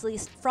 Obviously,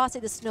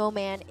 Frosty the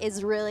Snowman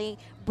is really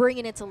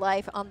bringing it to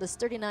life on this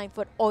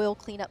 39-foot oil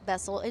cleanup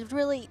vessel. It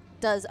really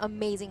does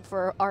amazing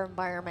for our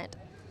environment.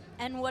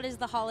 And what is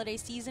the holiday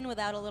season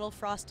without a little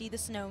Frosty the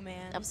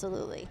Snowman?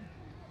 Absolutely.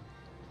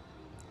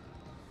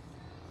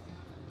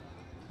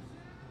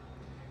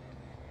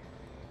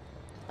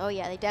 Oh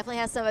yeah, they definitely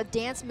have some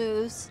dance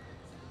moves.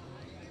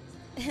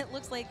 It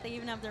looks like they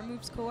even have their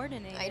moves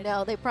coordinated. I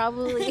know, they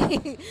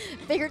probably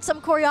figured some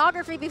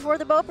choreography before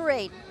the boat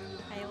parade.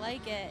 I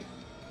like it.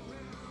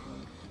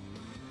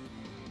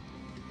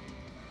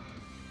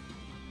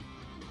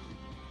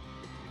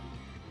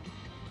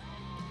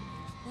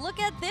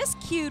 Look at this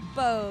cute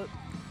boat.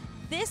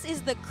 This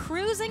is the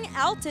Cruising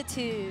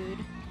Altitude.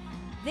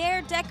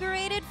 They're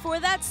decorated for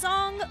that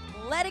song,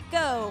 Let It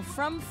Go,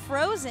 from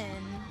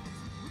Frozen.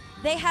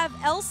 They have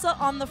Elsa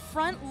on the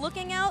front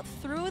looking out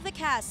through the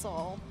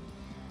castle.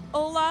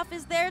 Olaf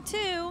is there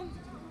too.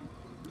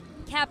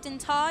 Captain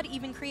Todd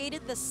even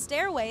created the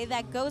stairway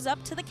that goes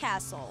up to the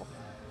castle.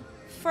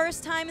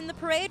 First time in the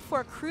parade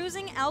for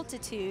Cruising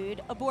Altitude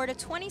aboard a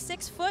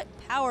 26-foot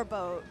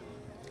powerboat.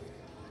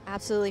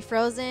 Absolutely.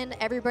 Frozen,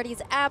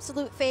 everybody's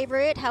absolute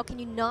favorite. How can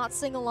you not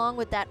sing along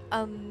with that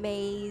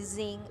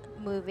amazing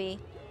movie?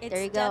 It's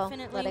there you go.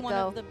 definitely Let it one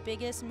go. of the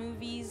biggest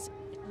movies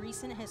in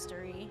recent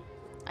history.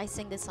 I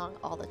sing this song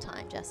all the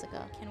time,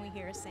 Jessica. Can we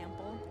hear a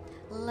sample?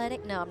 Let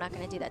it. No, I'm not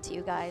going to do that to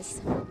you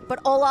guys. But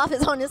Olaf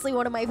is honestly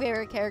one of my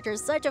favorite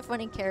characters. Such a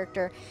funny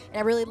character. And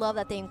I really love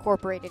that they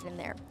incorporated in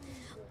there.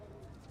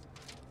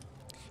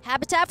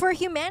 Habitat for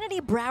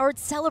Humanity Broward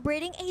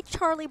celebrating a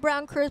Charlie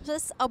Brown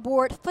Christmas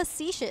aboard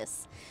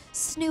Facetious.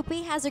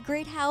 Snoopy has a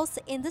great house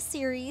in the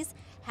series.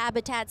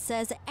 Habitat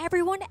says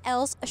everyone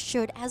else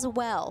should as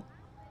well.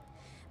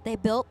 They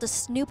built the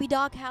Snoopy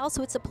Dog house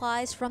with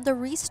supplies from the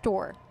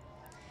Restore.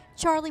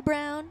 Charlie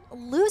Brown,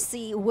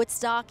 Lucy,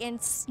 Woodstock,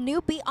 and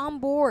Snoopy on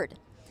board.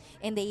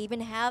 And they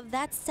even have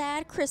that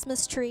sad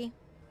Christmas tree.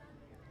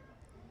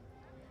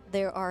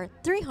 There are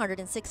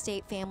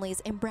 368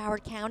 families in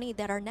Broward County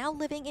that are now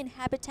living in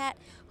Habitat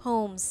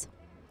homes.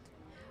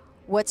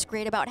 What's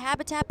great about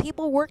Habitat,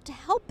 people work to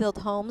help build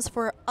homes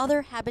for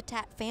other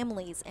Habitat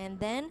families, and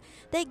then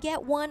they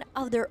get one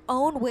of their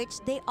own,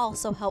 which they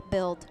also help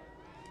build.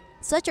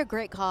 Such a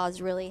great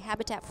cause, really,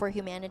 Habitat for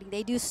Humanity.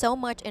 They do so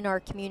much in our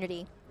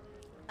community.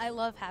 I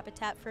love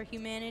Habitat for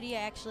Humanity.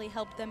 I actually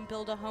helped them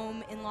build a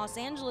home in Los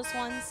Angeles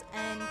once,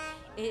 and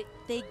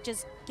they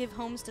just give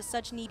homes to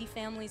such needy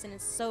families, and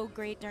it's so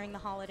great during the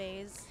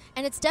holidays.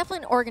 And it's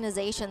definitely an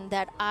organization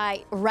that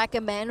I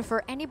recommend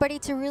for anybody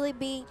to really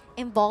be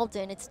involved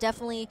in. It's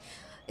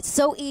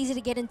so easy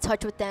to get in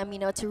touch with them,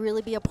 to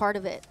really be a part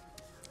of it.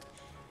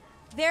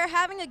 They're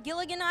having a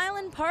Gilligan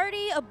Island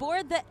party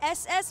aboard the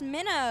SS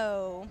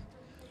Minnow.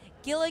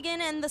 Gilligan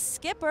and the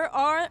skipper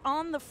are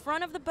on the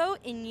front of the boat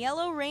in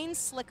yellow rain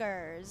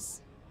slickers.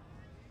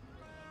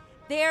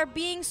 They're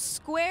being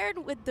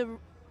squirted with the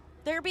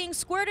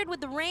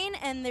rain,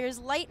 and there's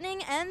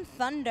lightning and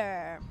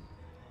thunder.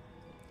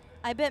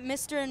 I bet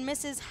Mr. and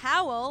Mrs.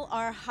 Howell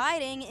are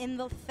hiding in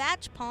the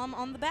thatch palm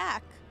on the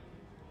back.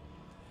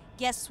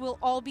 Guests will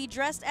all be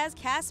dressed as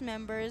cast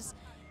members.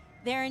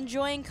 They're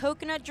enjoying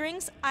coconut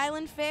drinks,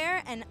 island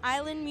fare, and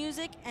island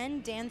music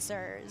and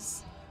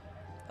dancers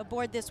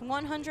aboard this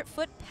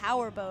 100-foot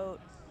powerboat.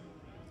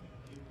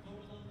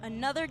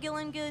 Another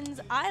Gilligan's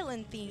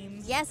Island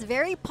theme. Yes,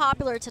 very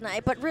popular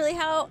tonight, but really,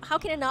 how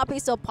can it not be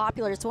so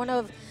popular? It's one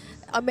of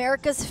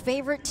America's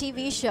favorite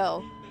TV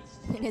show.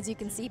 And as you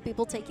can see,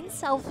 people taking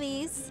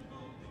selfies.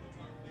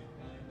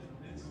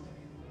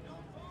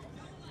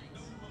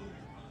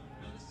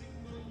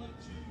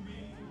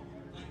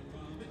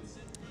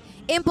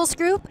 Impulse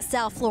Group,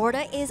 South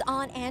Florida, is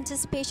on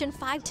Anticipation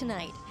 5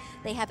 tonight.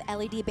 They have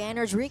LED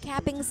banners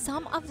recapping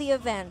some of the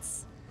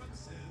events.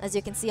 As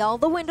you can see, all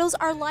the windows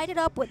are lighted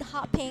up with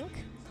hot pink.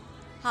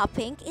 Hot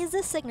pink is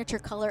the signature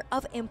color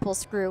of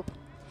Impulse Group.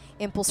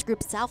 Impulse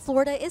Group South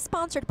Florida is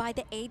sponsored by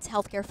the AIDS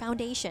Healthcare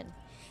Foundation.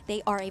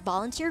 They are a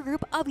volunteer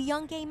group of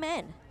young gay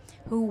men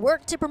who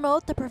work to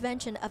promote the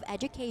prevention of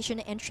education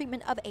and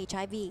treatment of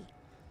HIV.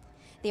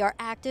 They are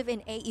active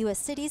in 8 U.S.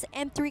 cities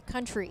and 3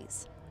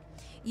 countries.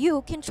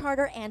 You can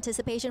charter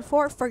Anticipation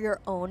 4 for your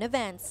own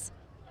events.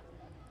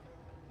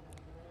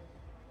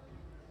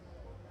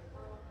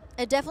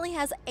 It definitely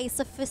has a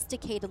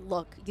sophisticated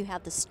look. You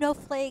have the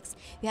snowflakes,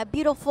 you have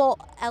beautiful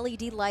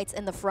LED lights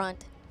in the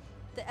front.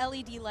 The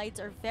LED lights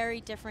are very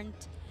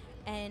different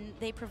and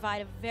they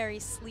provide a very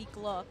sleek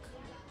look.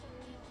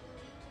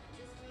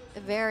 A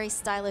very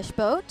stylish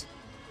boat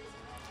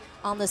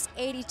on this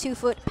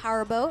 82-foot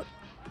powerboat.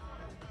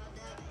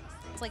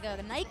 It's like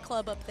a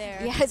nightclub up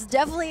there. Yeah, it's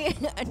definitely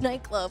a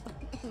nightclub.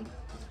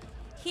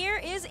 Here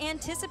is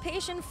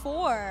Anticipation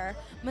 4.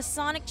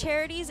 Masonic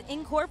Charities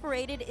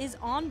Incorporated is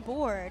on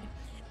board.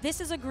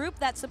 This is a group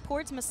that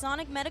supports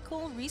Masonic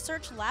Medical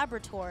Research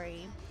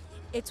Laboratory.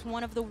 It's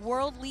one of the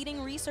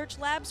world-leading research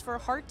labs for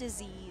heart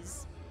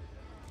disease.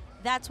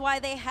 That's why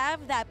they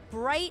have that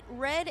bright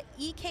red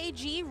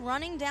EKG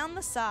running down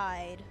the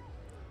side.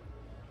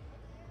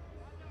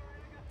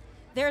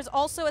 There's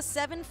also a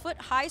 7-foot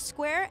high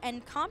square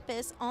and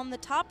compass on the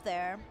top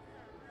there.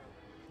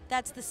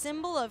 That's the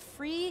symbol of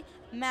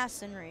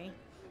Freemasonry.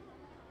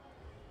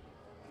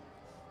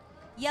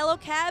 Yellow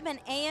Cab and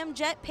AM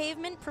Jet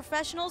Pavement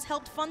professionals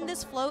helped fund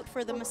this float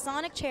for the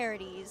Masonic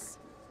Charities.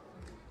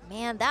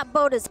 Man, that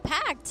boat is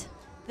packed.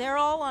 They're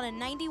all on a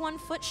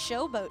 91-foot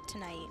showboat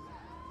tonight.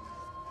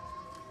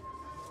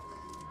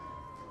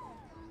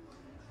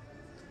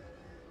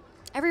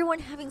 Everyone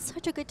having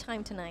such a good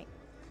time tonight.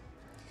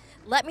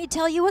 Let me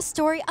tell you a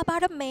story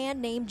about a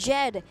man named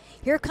Jed.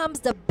 Here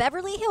comes the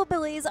Beverly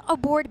Hillbillies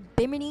aboard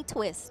Bimini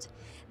Twist.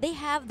 They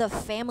have the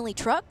family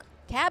truck,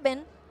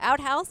 cabin,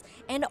 outhouse,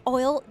 and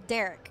oil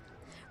derrick.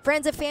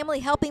 Friends and family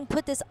helping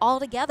put this all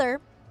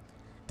together.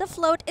 The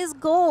float is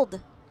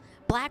gold.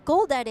 Black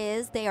gold, that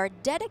is. They are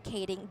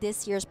dedicating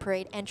this year's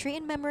parade entry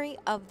in memory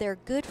of their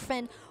good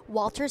friend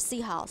Walter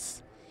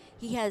Seahouse.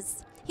 He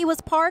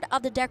was part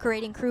of the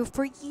decorating crew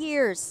for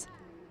years.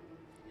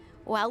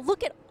 Wow,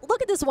 look at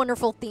this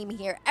wonderful theme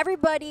here.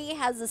 Everybody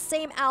has the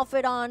same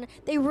outfit on.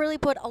 They really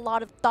put a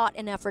lot of thought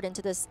and effort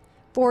into this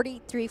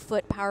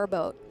 43-foot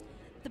powerboat.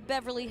 The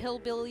Beverly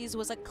Hillbillies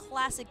was a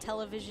classic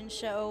television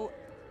show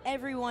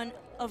every one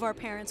of our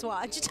parents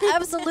watched.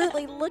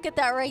 Absolutely. Look at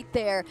that right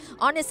there.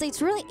 Honestly,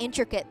 it's really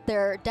intricate.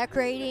 They're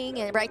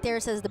decorating, and right there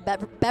it says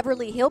the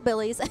Beverly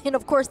Hillbillies, and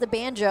of course the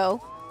banjo.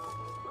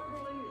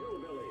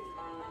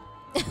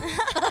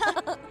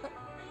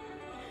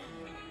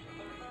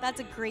 That's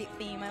a great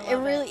theme. I love it. It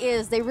really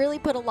is. They really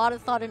put a lot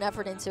of thought and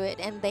effort into it,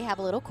 and they have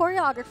a little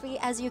choreography,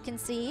 as you can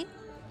see.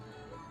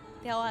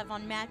 They all have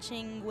on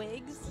matching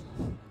wigs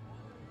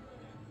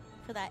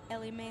for that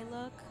Ellie Mae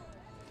look.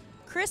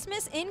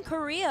 Christmas in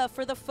Korea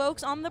for the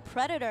folks on the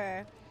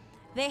Predator.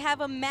 They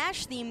have a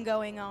MASH theme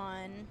going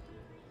on.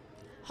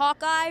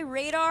 Hawkeye,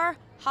 Radar,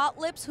 Hot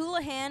Lips,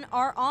 Houlihan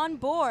are on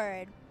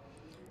board.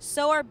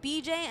 So are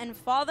BJ and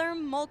Father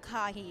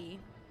Mulcahy.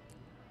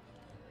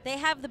 They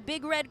have the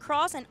Big Red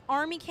Cross and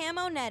Army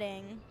camo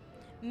netting.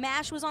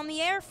 MASH was on the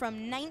air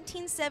from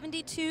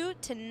 1972 to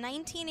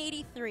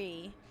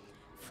 1983.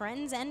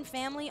 Friends and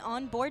family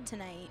on board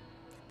tonight.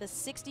 The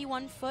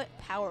 61-foot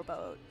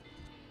powerboat.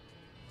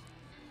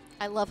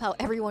 I love how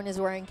everyone is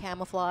wearing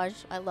camouflage.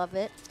 I love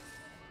it.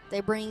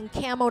 They bring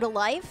camo to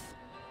life.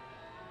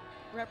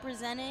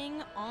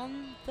 Representing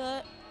on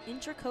the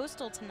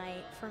Intracoastal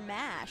tonight for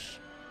MASH.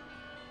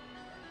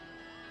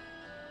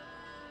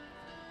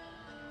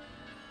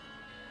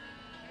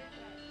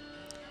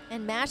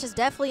 And MASH is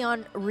definitely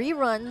on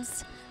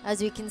reruns, as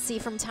you can see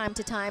from time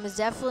to time. It's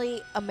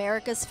definitely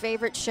America's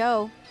favorite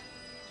show.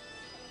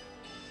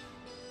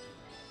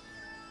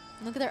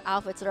 Look at their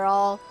outfits. They're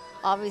all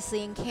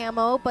obviously in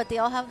camo, but they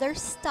all have their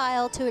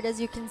style to it, as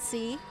you can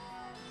see.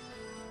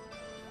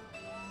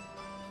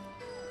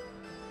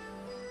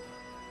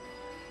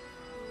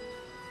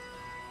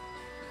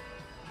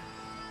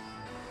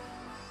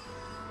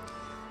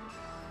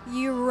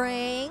 You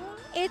rang.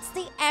 It's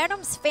the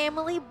Addams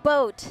Family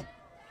boat.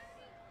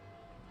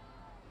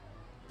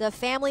 The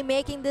family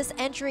making this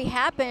entry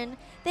happen,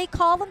 they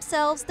call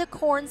themselves the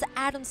Corns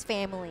Addams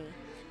family.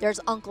 There's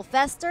Uncle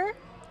Fester,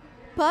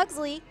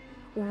 Pugsley,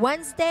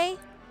 Wednesday,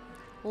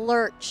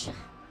 Lurch,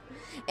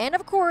 and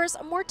of course,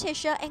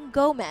 Morticia and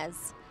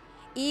Gomez.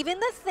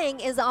 Even the Thing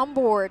is on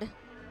board.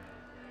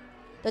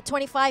 The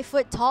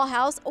 25-foot tall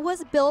house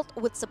was built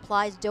with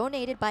supplies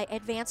donated by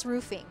Advanced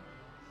Roofing.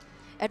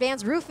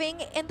 Advanced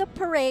Roofing in the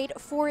parade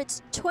for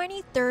its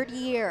 23rd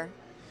year.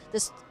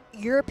 This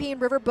European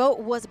riverboat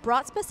was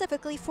brought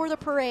specifically for the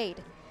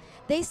parade.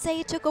 They say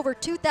it took over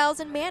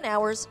 2,000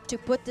 man-hours to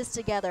put this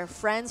together.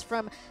 Friends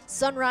from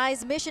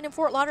Sunrise Mission in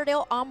Fort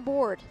Lauderdale on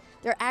board.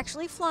 They're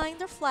actually flying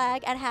their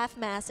flag at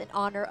half-mast in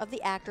honor of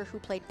the actor who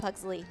played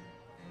Pugsley.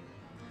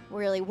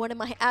 Really, one of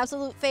my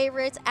absolute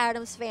favorites,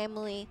 Addams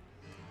Family.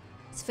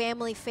 His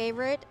family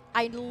favorite.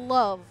 I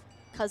love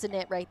Cousin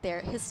It right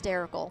there.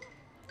 Hysterical.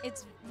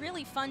 It's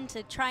really fun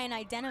to try and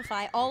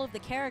identify all of the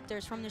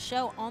characters from the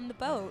show on the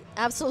boat.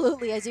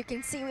 Absolutely. As you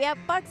can see, we have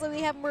Pugsley,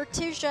 we have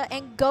Morticia,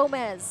 and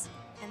Gomez.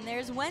 And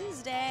there's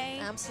Wednesday.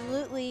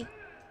 Absolutely.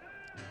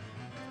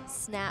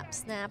 Snap,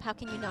 snap. How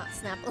can you not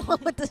snap along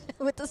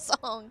with the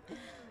song?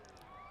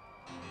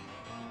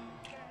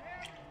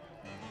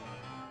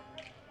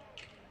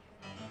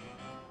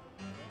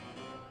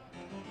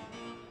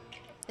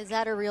 Is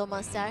that a real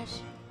mustache?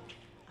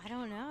 I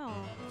don't know.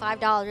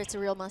 $5, it's a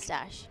real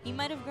mustache. He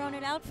might have grown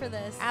it out for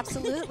this.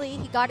 Absolutely.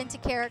 He got into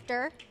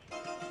character.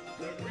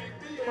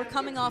 We're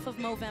coming off of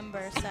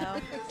Movember,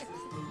 so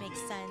makes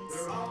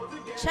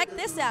sense. Check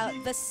this out.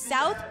 The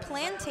South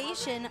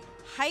Plantation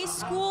High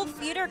School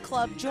Theater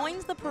Club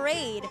joins the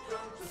parade.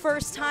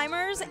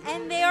 First-timers,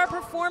 and they are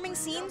performing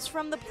scenes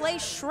from the play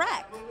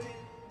Shrek.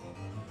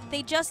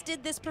 They just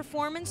did this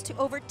performance to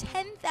over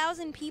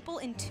 10,000 people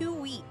in 2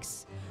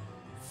 weeks.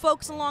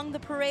 Folks along the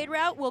parade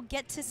route will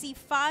get to see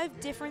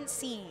 5 different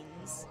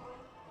scenes.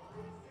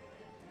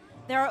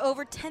 There are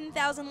over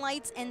 10,000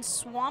 lights and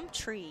swamp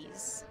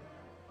trees.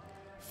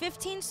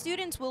 15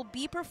 students will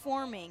be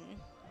performing.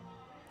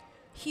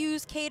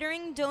 Hughes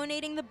Catering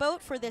donating the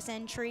boat for this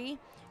entry.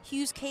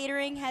 Hughes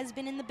Catering has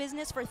been in the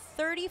business for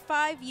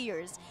 35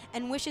 years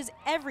and wishes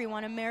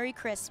everyone a Merry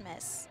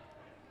Christmas.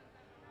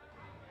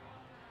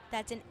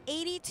 That's an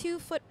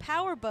 82-foot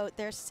powerboat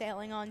they're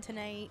sailing on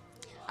tonight.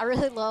 I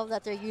really love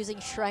that they're using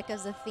Shrek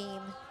as a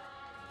theme.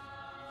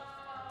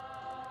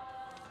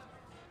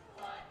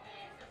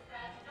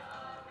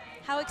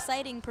 How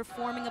exciting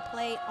performing a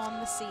play on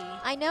the sea.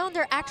 I know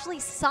they're actually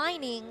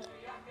signing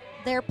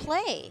their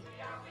play.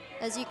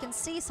 As you can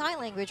see, sign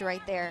language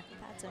right there.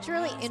 That's It's a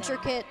really amazing.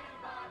 intricate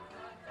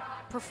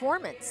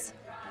performance.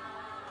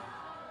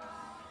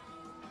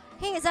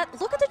 Hey, is that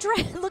look at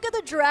the look at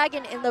the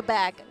dragon in the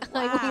back.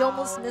 Like, we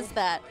almost Wow. missed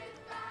that.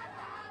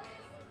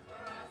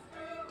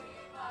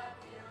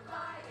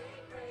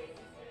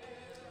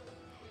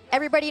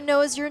 Everybody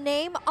knows your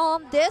name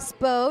on this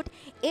boat.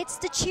 It's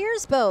the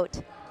Cheers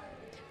boat.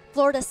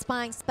 Florida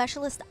spine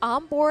specialist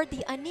on board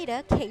the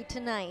Anita K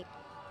tonight.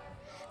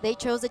 They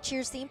chose the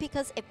Cheers theme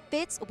because it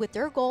fits with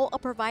their goal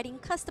of providing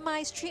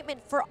customized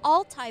treatment for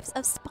all types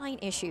of spine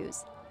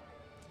issues.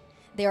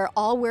 They are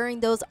all wearing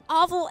those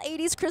awful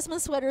 80s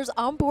Christmas sweaters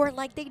on board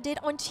like they did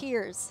on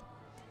Cheers.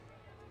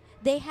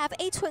 They have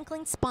a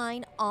twinkling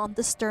spine on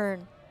the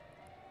stern.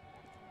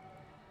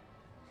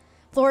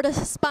 Florida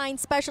spine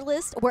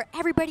specialist, where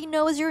everybody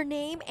knows your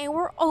name and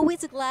we're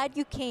always glad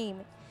you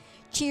came.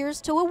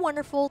 Cheers to a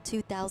wonderful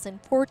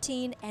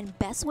 2014 and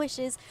best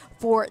wishes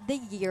for the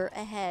year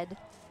ahead.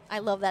 I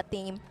love that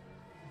theme.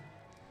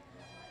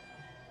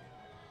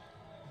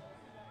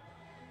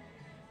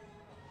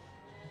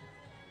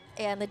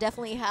 And they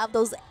definitely have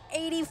those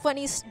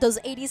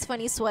 80s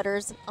funny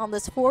sweaters on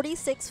this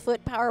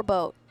 46-foot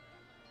powerboat.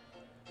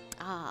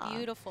 Ah,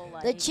 Beautiful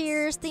lights. the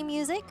Cheers theme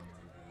music.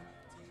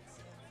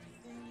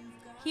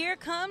 Here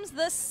comes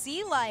the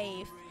Sea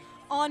Life.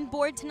 On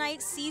board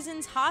tonight,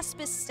 Seasons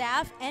hospice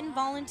staff and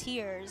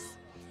volunteers.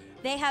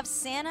 They have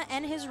Santa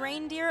and his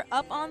reindeer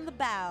up on the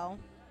bow.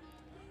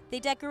 They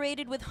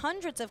decorated with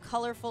hundreds of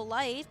colorful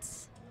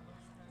lights.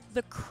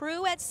 The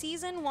crew at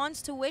Season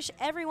wants to wish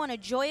everyone a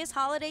joyous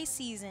holiday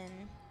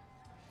season.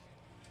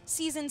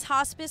 Seasons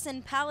Hospice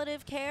and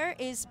Palliative Care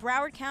is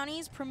Broward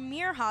County's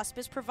premier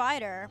hospice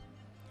provider.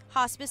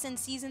 Hospice and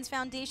Seasons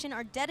Foundation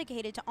are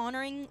dedicated to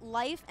honoring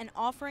life and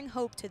offering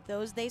hope to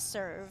those they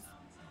serve.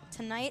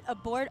 Tonight,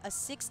 aboard a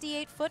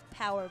 68-foot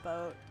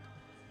powerboat.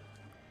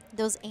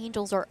 Those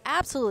angels are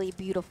absolutely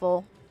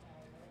beautiful.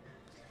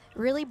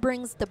 Really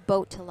brings the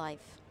boat to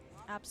life.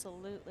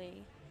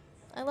 Absolutely.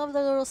 I love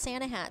the little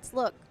Santa hats.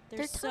 Look,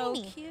 They're so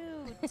tiny.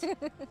 cute.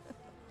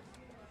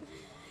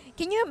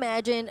 Can you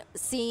imagine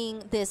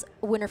seeing this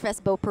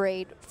Winterfest boat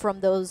parade from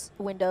those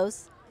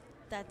windows?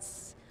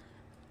 That's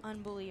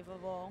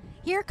unbelievable.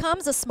 Here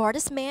comes the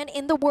smartest man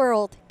in the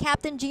world.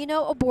 Captain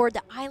Gino aboard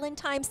the Island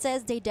Time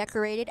says they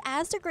decorated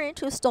as the Grinch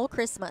who stole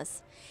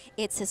Christmas.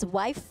 It's his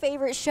wife's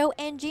favorite show,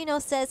 and Gino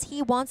says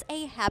he wants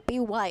a happy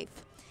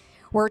wife.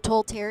 We're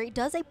told Terry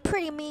does a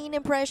pretty mean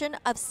impression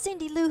of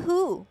Cindy Lou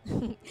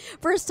Who.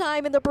 First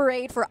time in the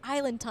parade for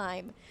Island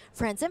Time.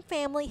 Friends and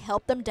family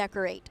help them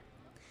decorate.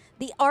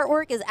 The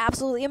artwork is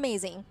absolutely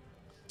amazing.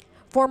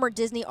 Former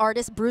Disney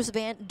artist Bruce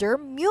Van der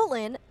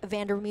Meulen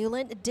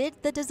did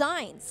the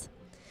designs.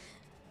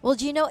 Well,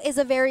 Gino is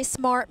a very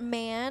smart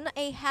man.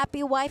 A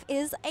happy wife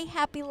is a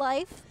happy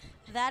life.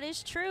 That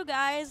is true,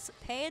 guys.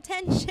 Pay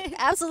attention.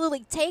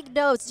 Absolutely. Take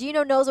notes.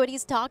 Gino knows what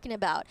he's talking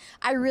about.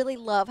 I really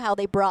love how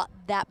they brought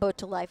that boat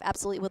to life.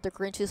 Absolutely, with the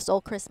Grinch Who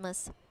Stole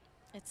Christmas.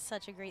 It's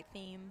such a great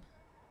theme.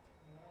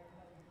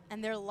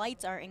 And their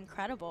lights are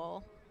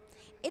incredible.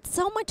 It's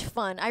so much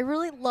fun. I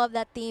really love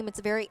that theme. It's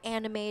very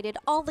animated.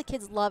 All the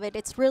kids love it.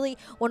 It's really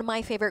one of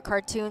my favorite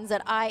cartoons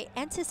that I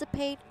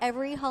anticipate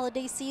every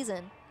holiday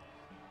season.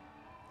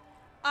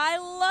 I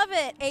love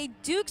it. A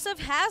Dukes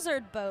of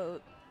Hazzard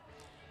boat.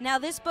 Now,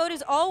 this boat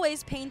is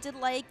always painted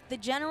like the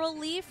General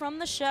Lee from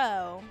the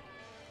show,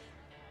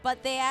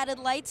 but they added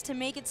lights to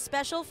make it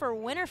special for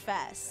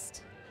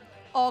Winterfest.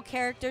 All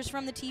characters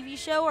from the TV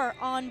show are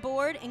on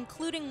board,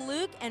 including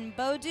Luke and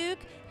Bo Duke,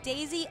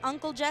 Daisy,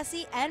 Uncle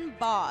Jesse, and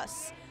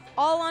Boss,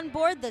 all on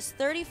board this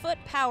 30-foot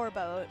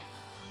powerboat.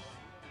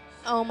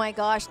 Oh my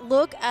gosh,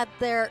 look at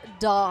their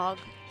dog.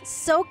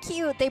 So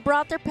cute. They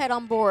brought their pet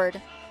on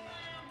board.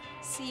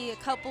 See a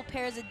couple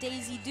pairs of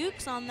Daisy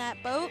Dukes on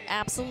that boat.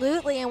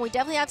 Absolutely, and we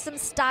definitely have some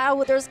style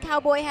with those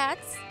cowboy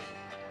hats.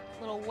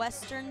 Little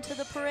western to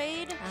the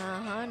parade.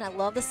 And I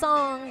love the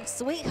song,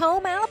 Sweet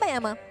Home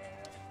Alabama.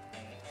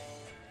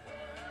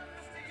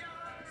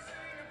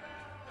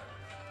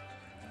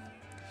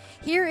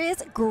 Here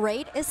is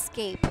Great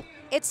Escape.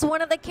 It's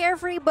one of the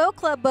Carefree Boat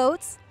Club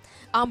boats.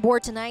 On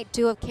board tonight,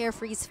 two of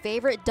Carefree's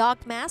favorite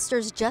dock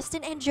masters,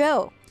 Justin and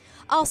Joe.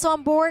 Also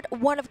on board,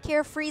 one of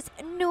Carefree's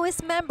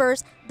newest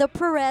members, the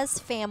Perez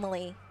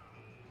family.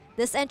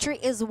 This entry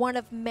is one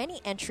of many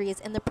entries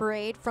in the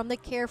parade from the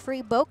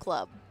Carefree Boat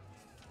Club.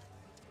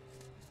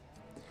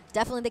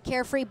 Definitely the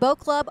Carefree Boat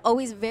Club,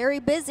 always very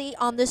busy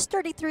on this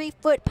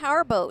 33-foot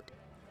powerboat.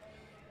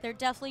 They're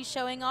definitely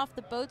showing off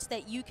the boats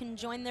that you can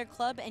join their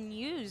club and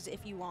use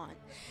if you want.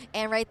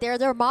 And right there,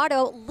 their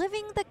motto,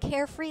 living the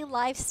carefree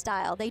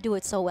lifestyle. They do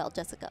it so well,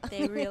 Jessica.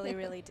 They really,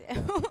 really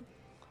do.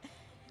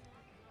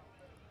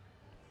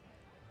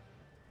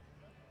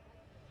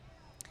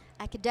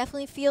 I could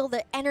definitely feel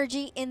the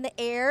energy in the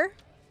air.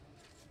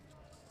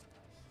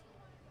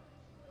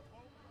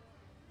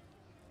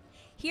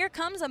 Here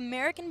comes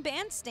American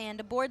Bandstand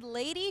aboard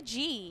Lady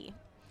G.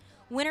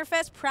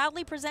 Winterfest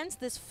proudly presents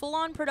this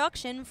full-on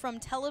production from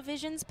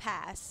television's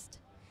past.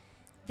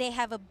 They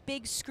have a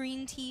big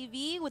screen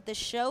TV with the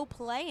show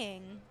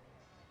playing.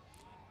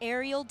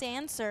 Aerial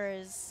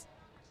dancers.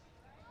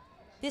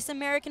 This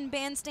American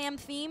Bandstand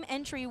theme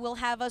entry will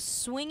have us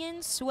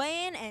swinging,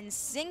 swaying, and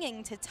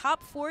singing to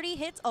top 40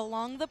 hits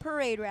along the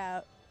parade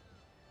route.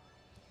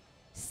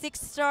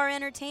 Six Star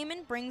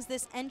Entertainment brings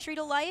this entry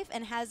to life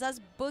and has us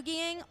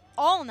boogieing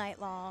all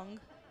night long.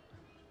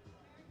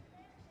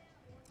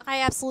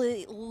 I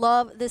absolutely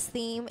love this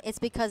theme. It's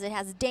because it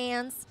has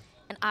dance,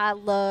 and I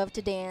love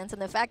to dance.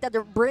 And the fact that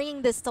they're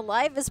bringing this to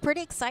life is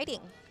pretty exciting.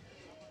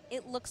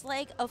 It looks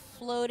like a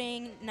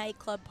floating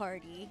nightclub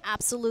party.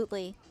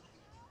 Absolutely.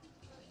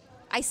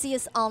 I see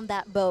us on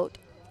that boat.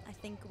 I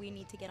think we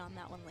need to get on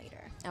that one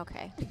later.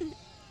 Okay.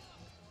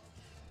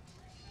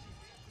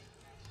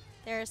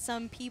 There are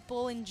some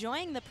people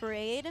enjoying the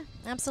parade.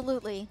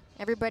 Absolutely.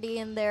 Everybody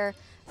in their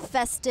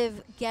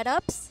festive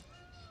get-ups.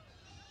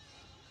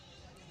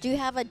 Do you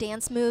have a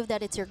dance move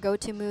that it's your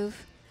go-to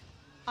move?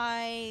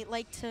 I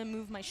like to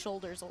move my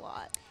shoulders a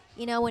lot.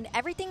 You know, when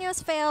everything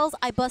else fails,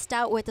 I bust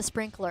out with a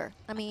sprinkler.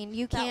 I mean,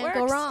 you can't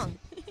go wrong.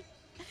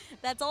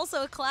 That's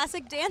also a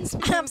classic dance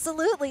move.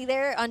 Absolutely.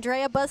 There,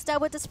 Andrea busts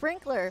out with the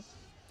sprinkler.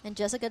 And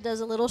Jessica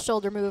does a little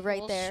shoulder move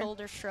right there.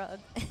 Shoulder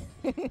shrug.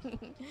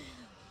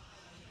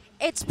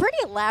 It's pretty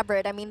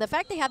elaborate. I mean, the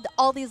fact they have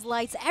all these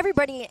lights,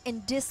 everybody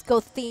in disco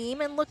theme,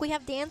 and look, we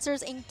have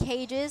dancers in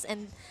cages,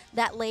 and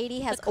that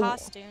lady has the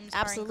costumes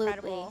absolutely. are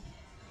incredible.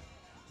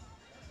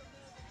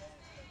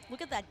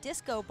 Look at that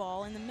disco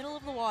ball in the middle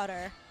of the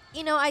water.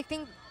 You know, I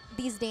think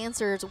these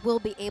dancers will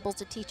be able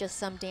to teach us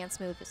some dance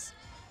moves.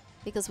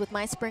 Because with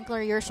my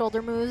sprinkler, your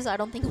shoulder moves, I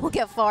don't think we'll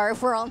get far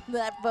if we're on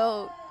that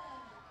boat.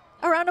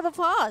 A round of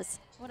applause.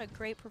 What a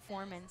great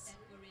performance.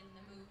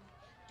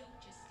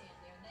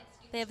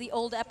 They have the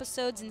old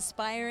episodes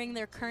inspiring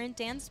their current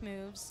dance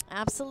moves.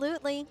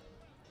 Absolutely.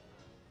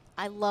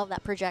 I love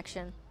that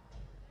projection.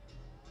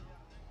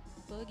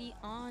 Boogie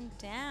on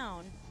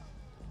down.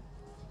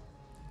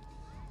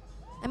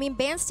 I mean,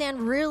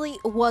 Bandstand really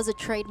was a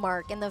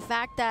trademark, and the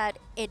fact that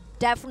it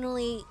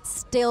definitely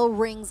still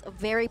rings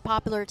very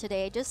popular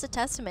today, just a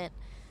testament.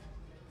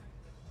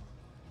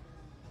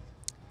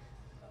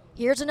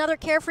 Here's another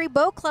Carefree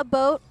Boat Club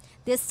boat,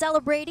 this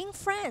celebrating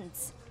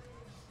Friends.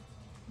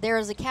 There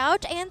is a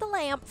couch and the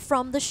lamp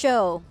from the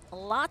show.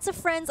 Lots of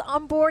friends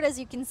on board, as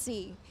you can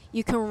see.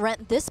 You can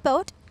rent this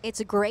boat.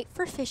 It's great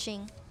for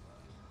fishing.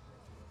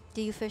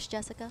 Do you fish,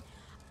 Jessica?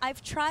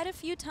 I've tried a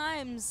few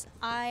times.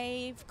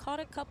 I've caught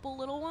a couple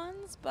little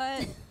ones,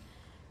 but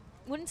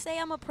wouldn't say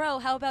I'm a pro.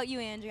 How about you,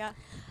 Andrea?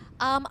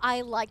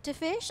 I like to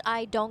fish.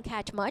 I don't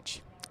catch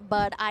much,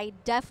 but I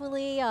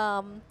definitely,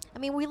 I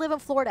mean, we live in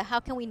Florida. How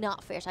can we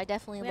not fish? I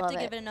definitely love it. We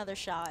have to give it another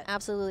shot.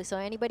 Absolutely. So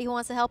anybody who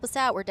wants to help us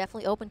out, we're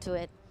definitely open to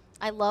it.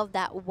 I love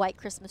that white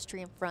Christmas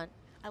tree in front.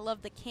 I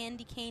love the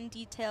candy cane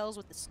details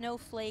with the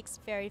snowflakes.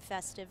 Very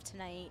festive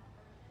tonight.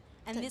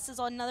 And this is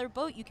another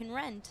boat you can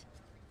rent.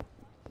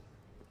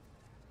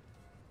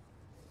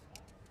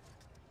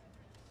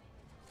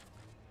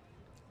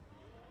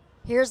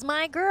 Here's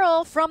my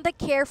girl from the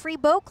Carefree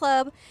Boat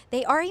Club.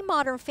 They are a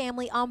modern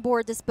family on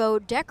board this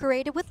boat,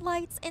 decorated with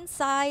lights and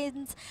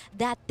signs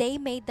that they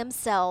made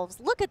themselves.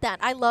 Look at that.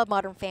 I love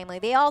Modern Family.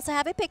 They also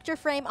have a picture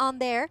frame on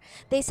there.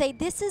 They say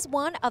this is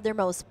one of their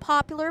most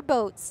popular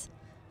boats.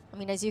 I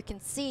mean, as you can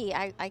see,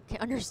 I can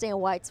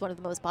understand why it's one of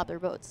the most popular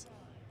boats.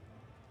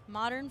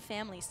 Modern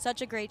Family,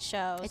 such a great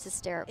show. It's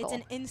hysterical. It's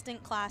an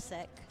instant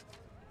classic.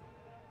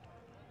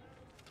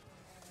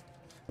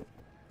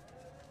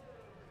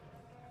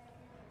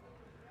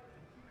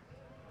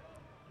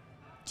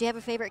 Do you have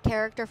a favorite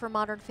character for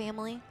Modern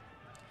Family?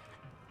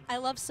 I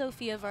love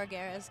Sofia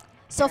Vergara's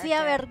Sofia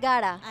character.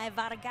 Vergara.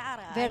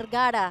 Vergara.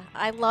 Vergara.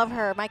 I love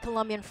her. My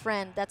Colombian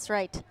friend. That's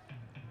right.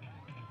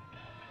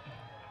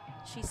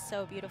 She's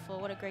so beautiful.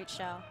 What a great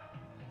show.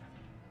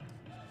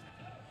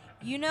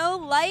 You know,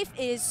 life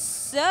is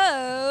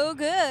so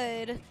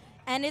good.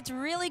 And it's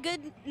really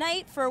good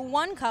night for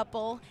one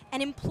couple.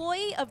 An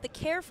employee of the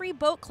Carefree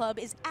Boat Club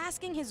is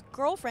asking his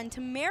girlfriend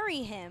to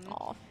marry him.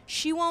 Aw.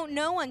 She won't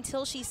know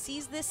until she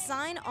sees this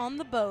sign on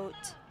the boat.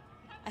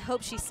 I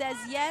hope she says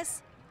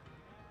yes.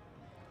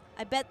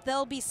 I bet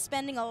they'll be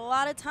spending a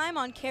lot of time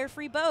on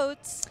Carefree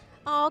boats.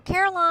 Oh,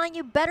 Caroline,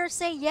 you better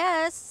say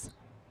yes.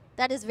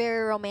 That is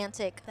very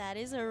romantic. That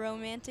is a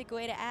romantic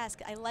way to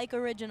ask. I like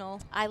original.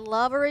 I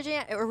love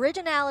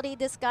originality.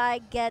 This guy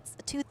gets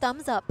 2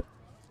 thumbs up.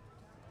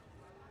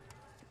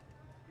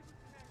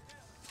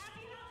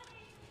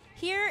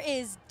 Here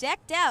is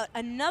Decked Out,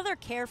 another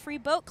Carefree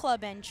Boat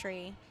Club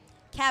entry.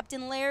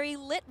 Captain Larry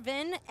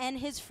Litvin and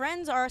his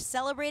friends are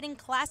celebrating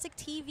classic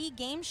TV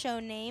game show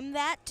name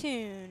That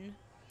Tune.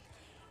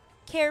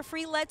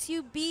 Carefree lets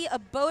you be a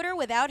boater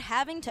without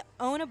having to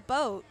own a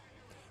boat.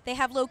 They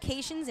have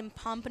locations in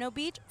Pompano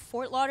Beach,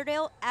 Fort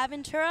Lauderdale,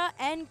 Aventura,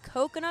 and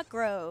Coconut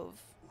Grove.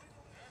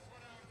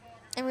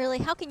 And really,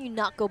 how can you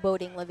not go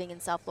boating living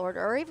in South Florida,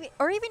 or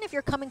even if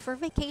you're coming for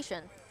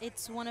vacation?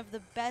 It's one of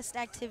the best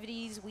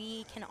activities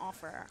we can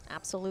offer.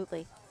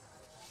 Absolutely.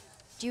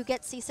 Do you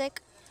get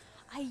seasick?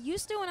 I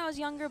used to when I was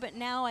younger, but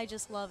now I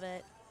just love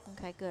it.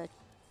 Okay, good.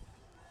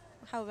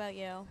 How about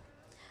you?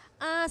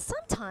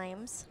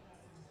 Sometimes.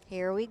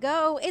 Here we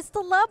go. It's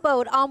the Love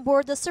Boat on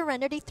board the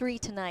Serenity 3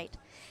 tonight.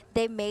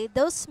 They made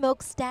those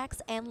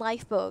smokestacks and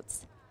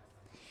lifeboats.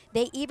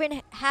 They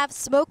even have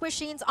smoke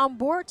machines on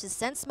board to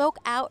send smoke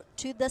out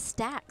to the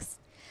stacks.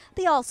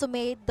 They also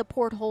made the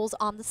portholes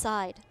on the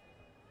side.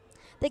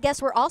 The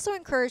guests were also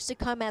encouraged to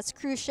come as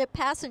cruise ship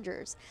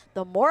passengers.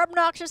 The more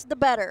obnoxious, the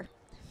better.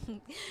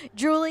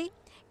 Julie,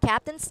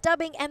 Captain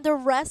Stubbing, and the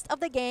rest of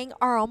the gang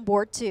are on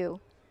board too.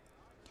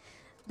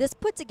 This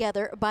put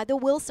together by the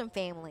Wilson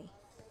family.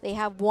 They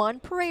have won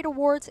parade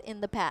awards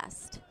in the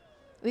past.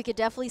 We could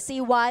definitely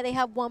see why they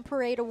have won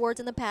parade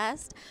awards in the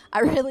past. I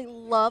really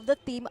love the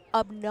theme,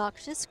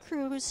 obnoxious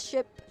cruise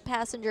ship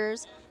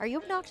passengers. Are you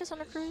obnoxious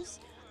on a cruise?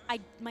 I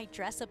might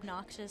dress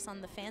obnoxious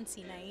on the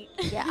fancy night.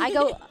 Yeah,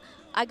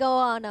 I go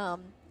on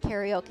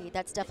karaoke.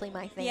 That's definitely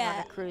my thing on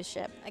a cruise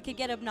ship. I could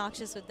get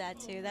obnoxious with that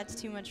too. That's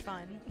too much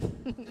fun.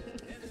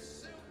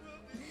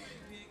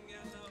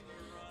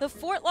 The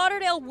Fort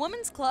Lauderdale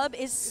Women's Club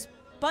is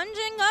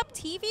sponging up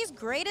TV's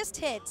greatest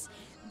hits.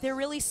 They're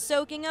really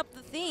soaking up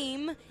the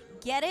theme.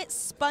 Get it?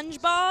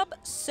 SpongeBob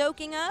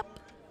soaking up.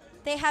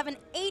 They have an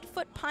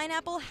 8-foot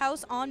pineapple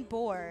house on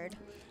board.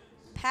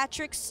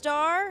 Patrick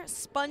Star,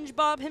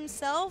 SpongeBob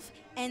himself,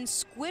 and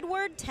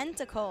Squidward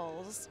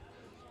tentacles.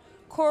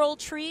 Coral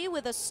Tree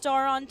with a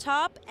star on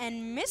top,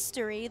 and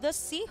Mystery the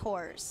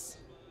seahorse.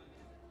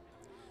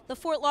 The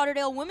Fort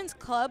Lauderdale Women's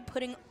Club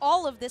putting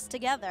all of this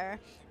together.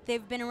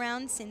 They've been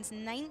around since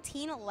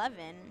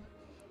 1911.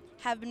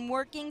 Have been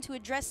working to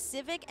address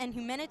civic and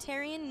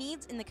humanitarian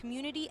needs in the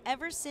community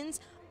ever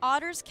since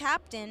Otter's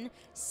captain,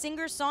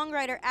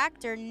 singer-songwriter,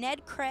 actor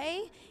Ned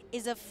Cray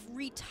is a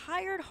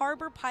retired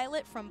harbor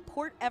pilot from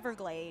Port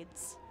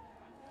Everglades.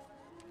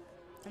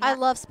 I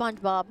love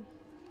SpongeBob.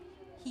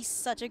 He's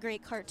such a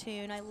great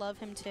cartoon. I love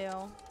him too.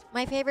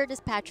 My favorite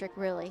is Patrick,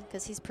 really,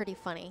 because he's pretty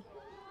funny.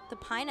 The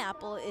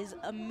pineapple is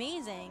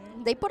amazing.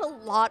 They put a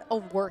lot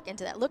of work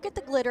into that. Look at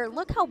the glitter.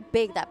 Look how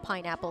big that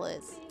pineapple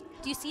is.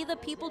 Do you see the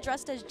people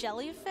dressed as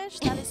jellyfish?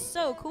 That is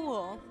so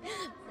cool.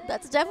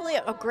 That's definitely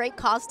a great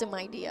costume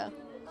idea.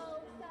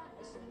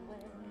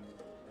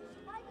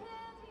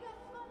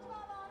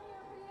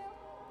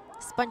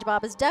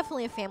 SpongeBob is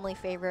definitely a family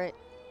favorite.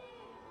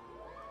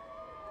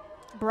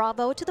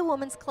 Bravo to the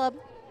Women's Club.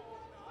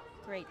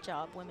 Great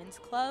job, Women's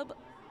Club.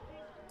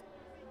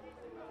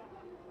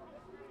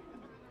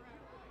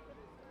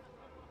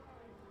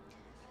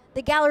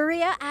 The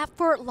Galleria at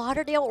Fort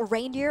Lauderdale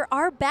Reindeer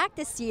are back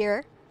this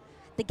year.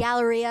 The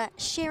Galleria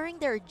sharing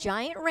their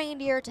giant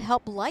reindeer to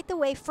help light the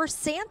way for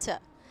Santa.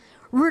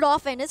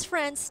 Rudolph and his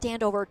friends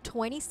stand over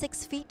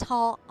 26 feet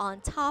tall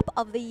on top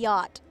of the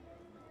yacht.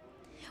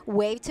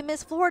 Wave to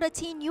Miss Florida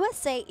Teen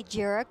USA,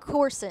 Jera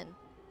Corson.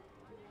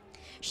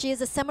 She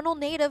is a Seminole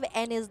native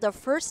and is the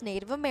first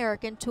Native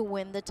American to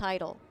win the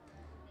title.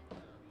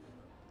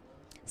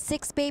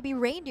 6 baby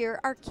reindeer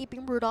are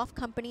keeping Rudolph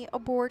company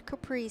aboard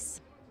Caprice.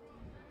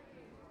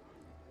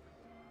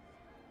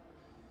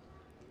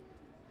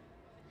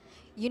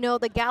 You know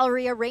the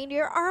Galleria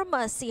reindeer are a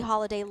must-see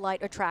holiday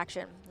light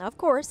attraction. Of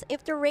course,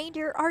 if the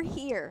reindeer are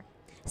here.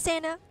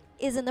 Santa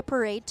is in the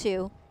parade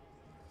too.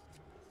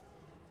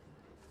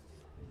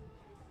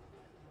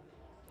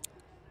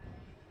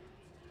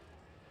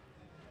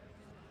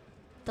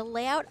 The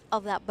layout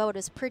of that boat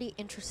is pretty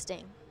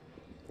interesting.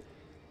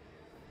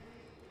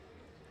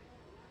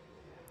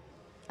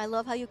 I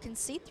love how you can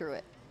see through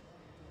it.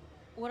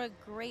 What a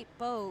great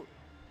boat.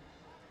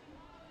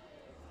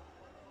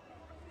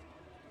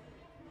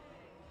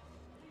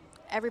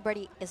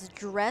 Everybody is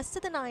dressed to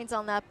the nines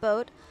on that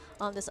boat,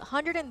 on this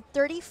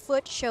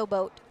 130-foot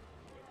showboat.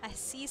 I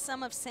see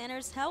some of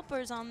Santa's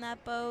helpers on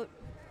that boat.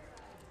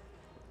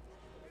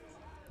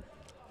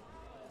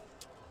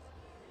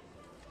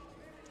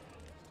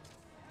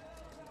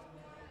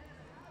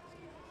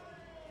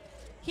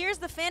 Here's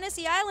the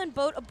Fantasy Island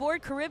boat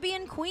aboard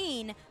Caribbean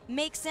Queen.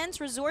 Make Sense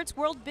Resorts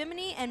World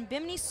Bimini and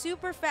Bimini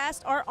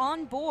Superfast are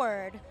on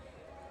board.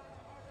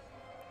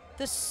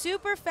 The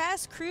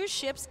Superfast cruise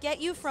ships get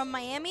you from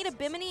Miami to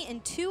Bimini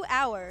in 2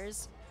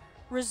 hours.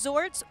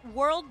 Resorts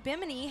World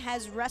Bimini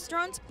has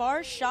restaurants,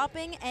 bars,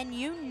 shopping, and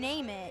you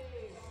name it.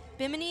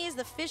 Bimini is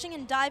the fishing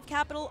and dive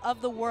capital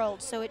of the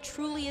world, so it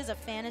truly is a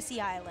fantasy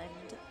island.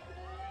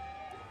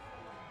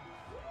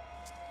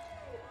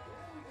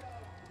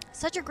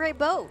 Such a great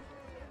boat.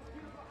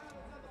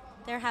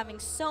 They're having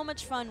so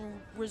much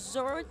fun.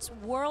 Resorts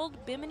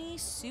World Bimini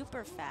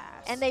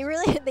Superfast. And they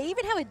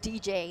even have a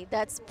DJ.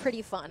 That's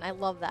pretty fun. I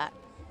love that.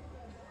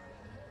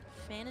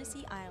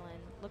 Fantasy Island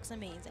looks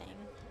amazing.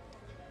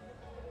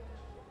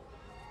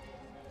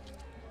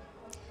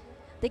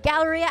 The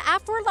Galleria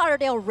at Fort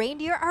Lauderdale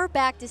reindeer are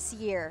back this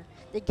year.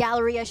 The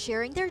Galleria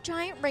sharing their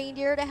giant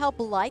reindeer to help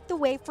light the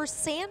way for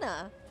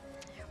Santa.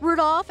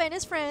 Rudolph and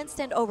his friends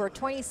stand over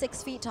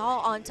 26 feet tall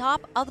on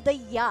top of the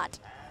yacht.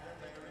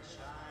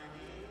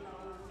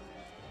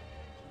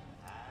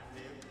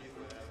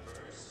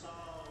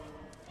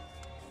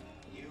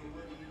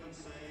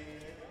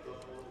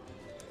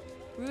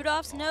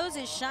 Rudolph's nose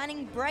is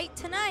shining bright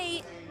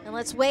tonight. And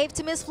let's wave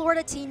to Miss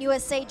Florida Team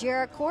USA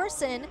Jarrah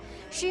Corson.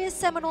 She is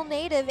Seminole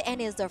native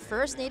and is the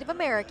first Native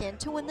American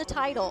to win the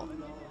title.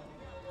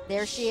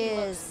 There she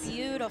is. Looks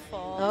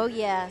beautiful. Oh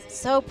yeah,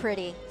 so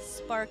pretty.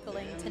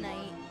 Sparkling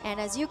tonight. And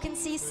as you can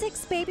see,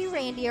 6 baby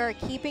reindeer are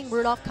keeping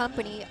Rudolph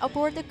company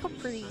aboard the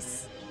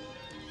Caprice.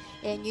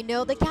 And you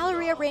know the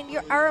Galleria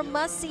reindeer are a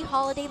must-see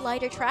holiday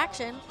light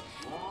attraction.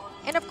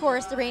 And of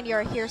course, the reindeer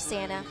are here,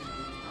 Santa.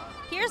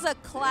 Here's a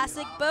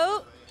classic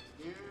boat.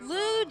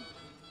 Lou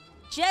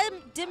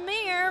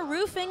Demir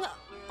roofing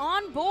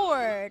on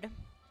board.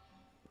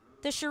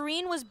 The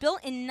Shireen was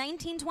built in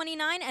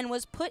 1929 and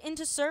was put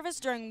into service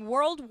during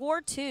World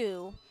War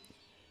II.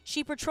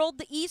 She patrolled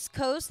the East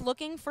Coast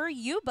looking for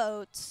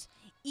U-boats,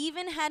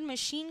 even had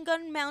machine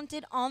gun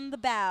mounted on the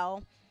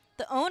bow.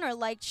 The owner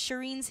liked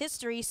Shireen's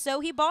history, so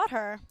he bought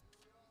her.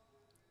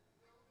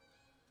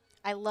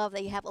 I love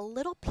that you have a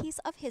little piece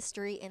of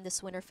history in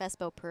this Winterfest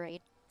boat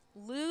parade.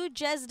 Lou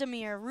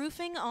Jesdemir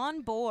roofing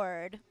on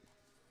board.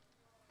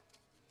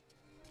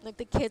 Look,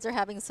 the kids are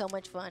having so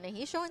much fun, and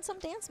he's showing some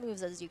dance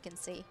moves, as you can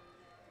see.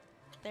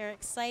 They're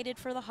excited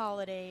for the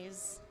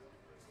holidays.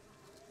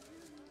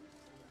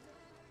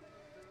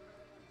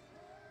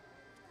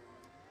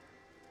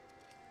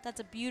 That's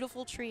a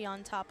beautiful tree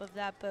on top of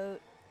that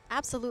boat.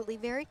 Absolutely,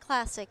 very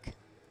classic.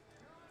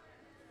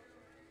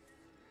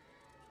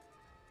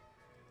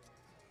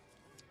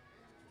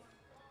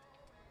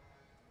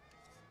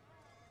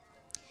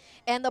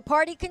 And the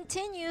party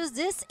continues.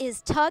 This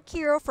is Tug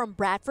Hero from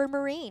Bradford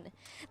Marine.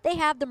 They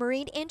have the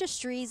Marine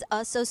Industries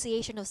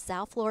Association of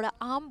South Florida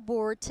on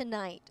board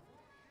tonight.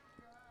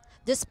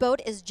 This boat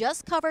is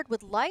just covered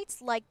with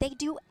lights like they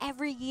do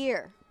every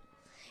year.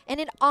 And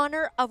in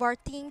honor of our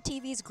Theme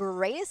TV's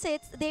greatest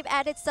hits, they've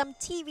added some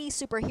TV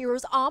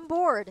superheroes on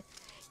board.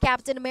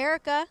 Captain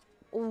America,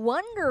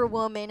 Wonder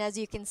Woman, as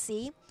you can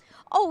see,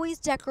 always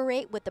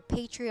decorate with the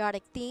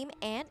patriotic theme,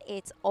 and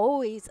it's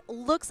always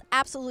looks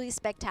absolutely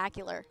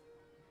spectacular.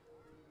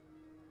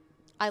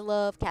 I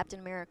love Captain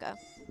America.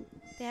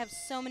 They have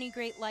so many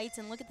great lights,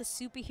 and look at the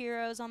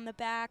superheroes on the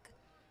back.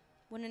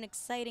 What an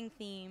exciting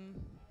theme.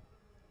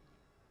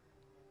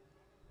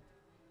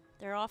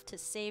 They're off to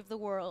save the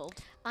world.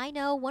 I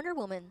know Wonder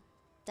Woman.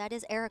 That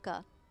is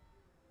Erica.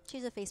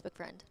 She's a Facebook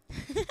friend.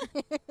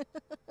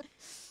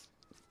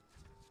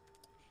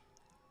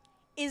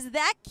 Is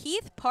that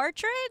Keith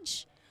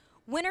Partridge?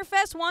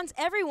 Winterfest wants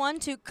everyone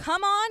to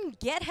come on,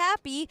 get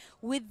happy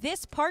with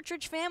this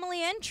Partridge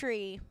Family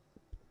entry.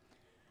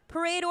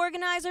 Parade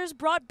organizers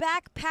brought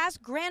back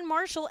past Grand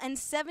Marshal and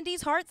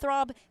 70s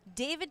heartthrob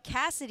David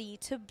Cassidy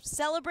to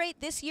celebrate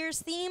this year's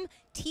theme,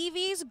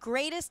 TV's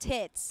Greatest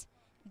Hits.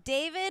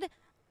 David,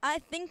 I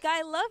think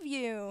I love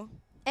you.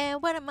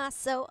 And what am I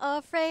so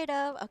afraid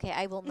of? Okay,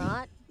 I will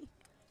not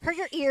hurt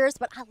your ears,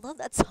 but I love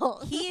that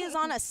song. He is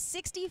on a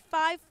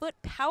 65-foot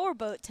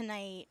powerboat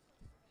tonight.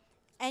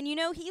 And you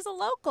know, he's a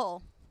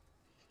local.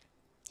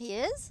 He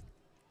is?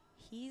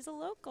 He's a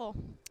local.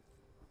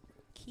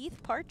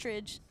 Keith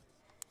Partridge,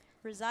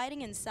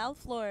 residing in South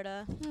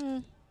Florida.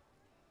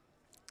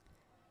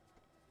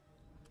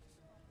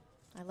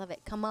 I love it.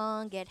 Come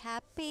on, get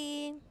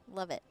happy.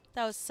 Love it.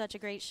 That was such a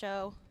great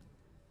show.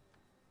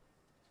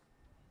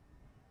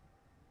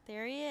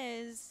 There he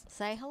is.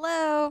 Say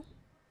hello.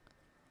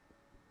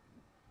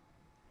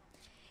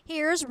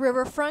 Here's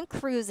Riverfront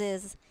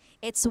Cruises.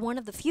 It's one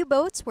of the few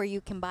boats where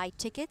you can buy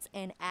tickets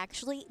and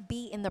actually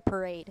be in the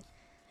parade.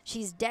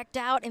 She's decked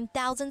out in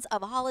thousands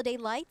of holiday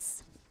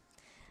lights.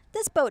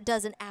 This boat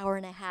does an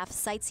hour-and-a-half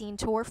sightseeing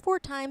tour 4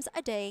 times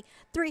a day,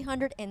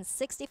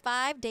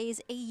 365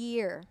 days a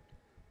year.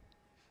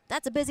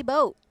 That's a busy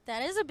boat.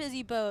 That is a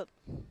busy boat.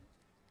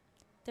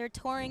 They're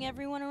touring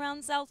everyone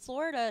around South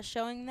Florida,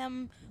 showing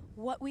them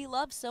what we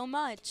love so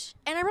much.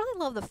 And I really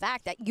love the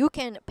fact that you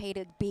can pay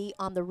to be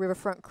on the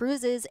Riverfront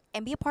Cruises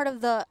and be a part of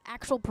the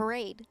actual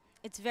parade.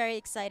 It's very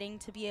exciting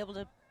to be able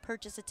to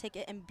purchase a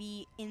ticket and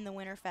be in the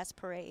Winterfest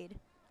parade.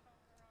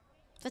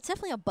 That's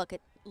definitely a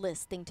bucket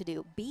list thing to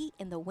do. Be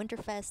in the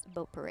Winterfest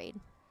boat parade.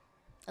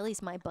 At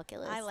least my bucket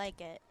list. I like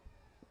it.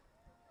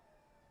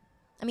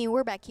 I mean,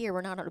 we're back here.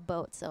 We're not on a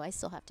boat, so I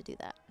still have to do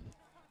that.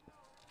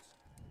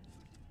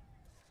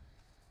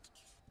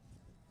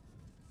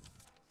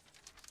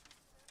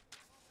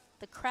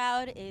 The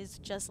crowd is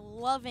just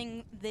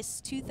loving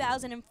this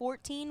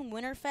 2014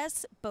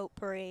 Winterfest boat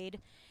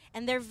parade.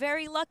 And they're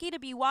very lucky to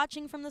be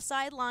watching from the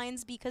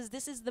sidelines because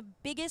this is the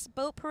biggest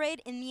boat parade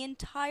in the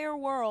entire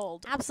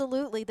world.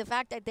 Absolutely. The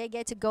fact that they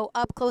get to go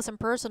up close and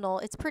personal,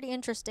 it's pretty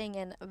interesting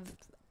and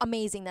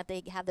amazing that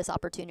they have this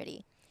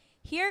opportunity.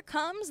 Here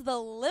comes the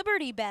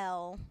Liberty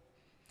Bell.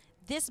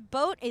 This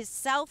boat is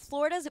South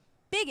Florida's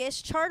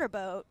biggest charter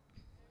boat.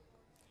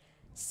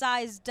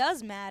 Size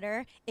does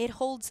matter. It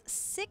holds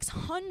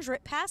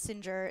 600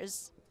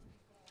 passengers.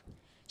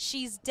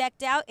 She's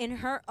decked out in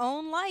her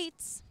own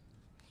lights.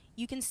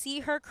 You can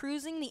see her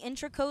cruising the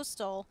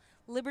Intracoastal.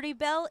 Liberty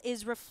Bell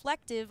is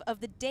reflective of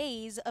the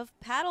days of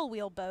paddle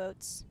wheel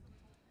boats.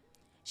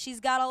 She's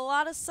got a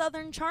lot of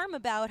southern charm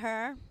about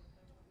her.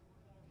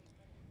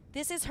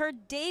 This is her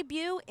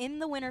debut in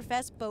the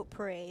Winterfest boat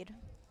parade.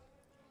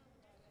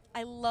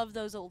 I love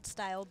those old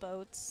style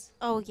boats.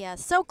 Oh, yeah.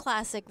 So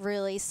classic,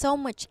 really. So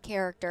much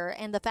character.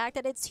 And the fact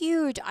that it's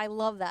huge, I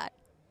love that.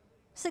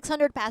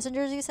 600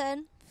 passengers, you said?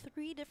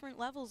 3 different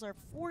levels or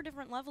 4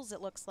 different levels, it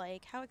looks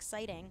like. How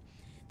exciting.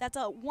 That's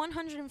a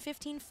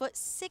 115-foot,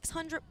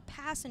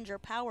 600-passenger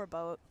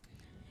powerboat.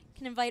 You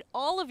can invite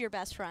all of your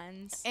best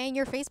friends. And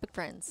your Facebook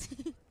friends.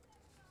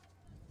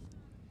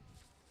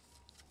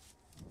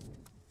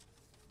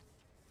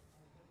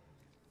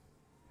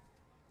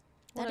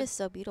 That is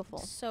so beautiful.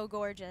 So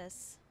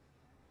gorgeous.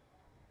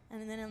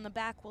 And then in the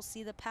back, we'll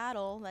see the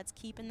paddle that's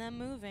keeping them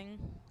moving.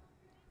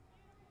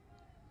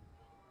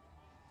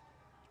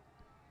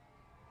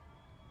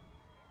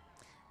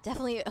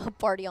 Definitely a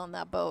party on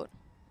that boat.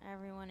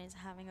 Everyone is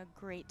having a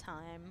great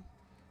time.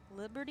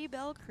 Liberty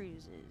Bell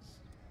Cruises.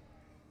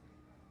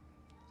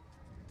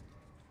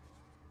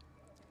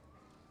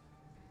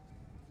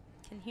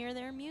 Can hear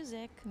their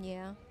music.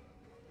 Yeah.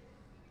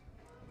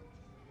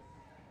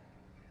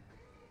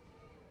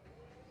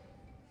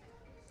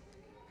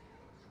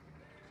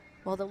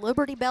 Well, the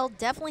Liberty Bell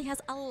definitely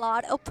has a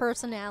lot of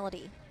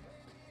personality.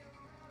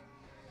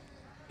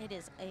 It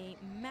is a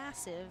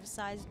massive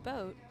sized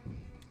boat.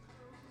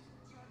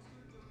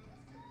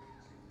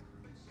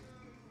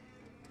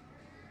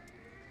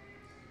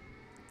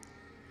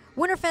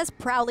 Winterfest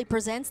proudly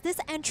presents this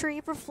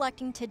entry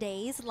reflecting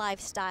today's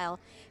lifestyle.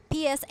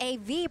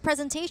 PSAV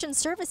Presentation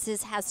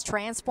Services has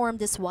transformed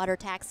this water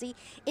taxi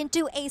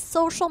into a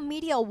social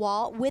media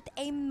wall with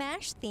a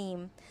MASH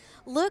theme.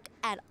 Look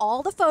at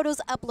all the photos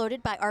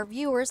uploaded by our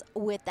viewers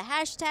with the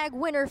hashtag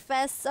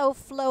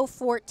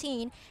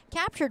WinterfestSoFlow14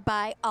 captured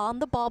by On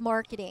the Ball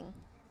Marketing.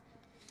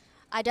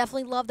 I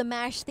definitely love the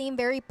MASH theme,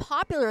 very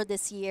popular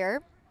this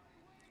year.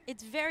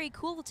 It's very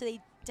cool that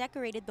they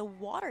decorated the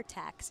water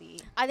taxi.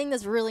 I think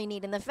that's really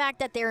neat, and the fact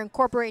that they're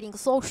incorporating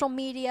social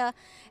media,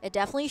 it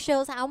definitely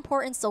shows how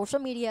important social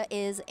media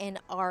is in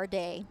our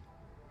day.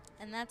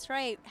 And that's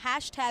right,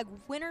 hashtag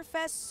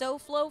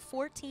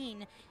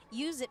WinterfestSoFlow14.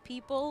 Use it,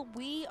 people.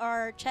 We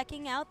are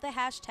checking out the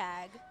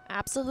hashtag.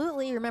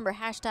 Absolutely. Remember,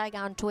 hashtag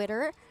on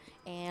Twitter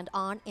and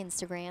on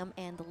Instagram,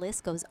 and the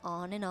list goes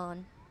on and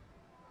on.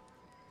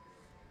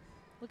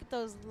 Look at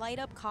those light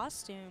up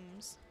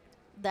costumes.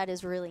 That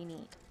is really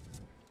neat.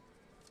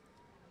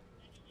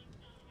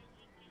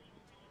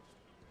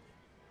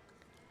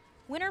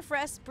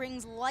 Winterfest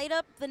brings light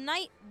up the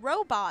night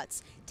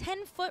robots.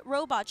 10-foot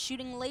robots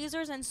shooting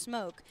lasers and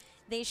smoke.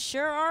 They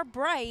sure are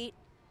bright.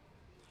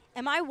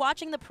 Am I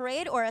watching the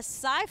parade or a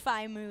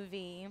sci-fi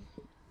movie?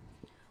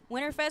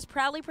 Winterfest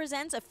proudly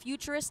presents a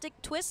futuristic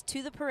twist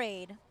to the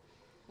parade.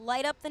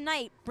 Light Up the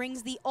Night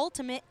brings the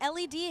ultimate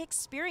LED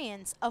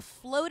experience, a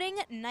floating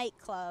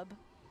nightclub.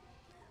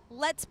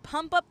 Let's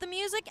pump up the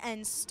music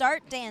and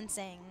start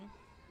dancing.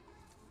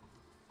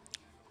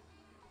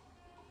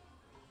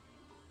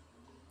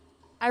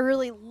 I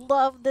really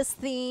love this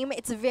theme.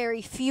 It's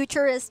very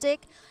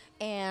futuristic.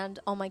 And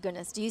oh my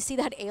goodness, do you see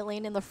that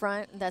alien in the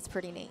front? That's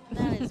pretty neat.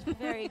 That is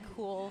very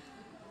cool.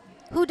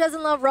 Who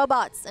doesn't love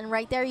robots? And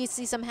right there you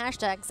see some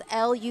hashtags,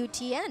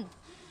 LUTN.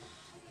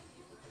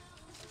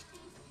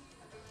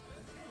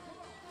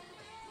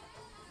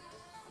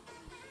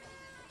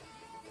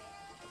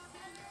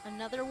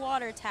 Another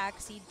water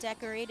taxi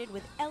decorated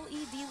with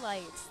LED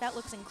lights. That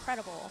looks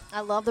incredible.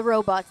 I love the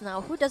robots.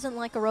 Now, who doesn't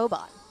like a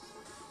robot?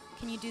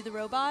 Can you do the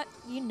robot?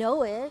 You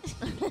know it.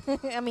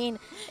 I mean,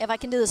 if I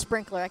can do the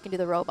sprinkler, I can do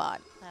the robot.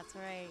 That's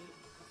right.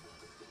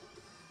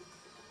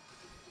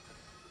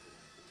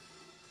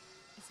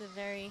 It's a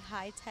very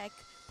high-tech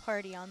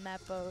party on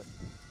that boat.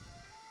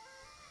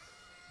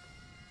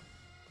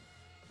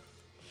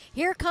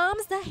 Here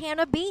comes the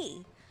Hannah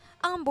Bee.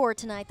 On board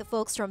tonight, the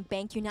folks from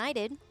Bank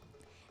United.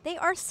 They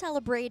are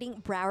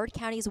celebrating Broward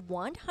County's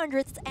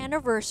 100th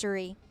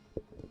anniversary.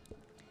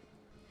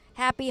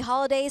 Happy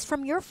holidays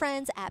from your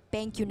friends at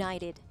Bank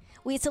United.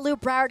 We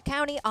salute Broward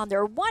County on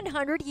their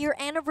 100-year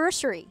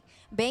anniversary.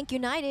 Bank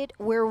United,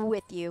 we're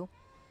with you.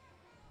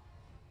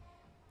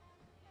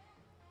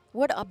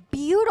 What a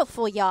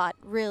beautiful yacht,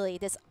 really.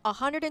 This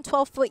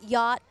 112-foot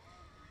yacht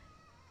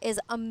is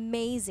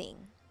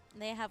amazing.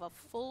 They have a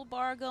full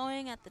bar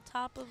going at the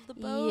top of the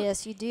boat.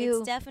 Yes, you do.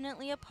 It's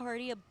definitely a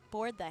party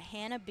aboard the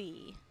Hannah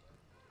Bee.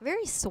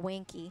 Very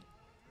swanky.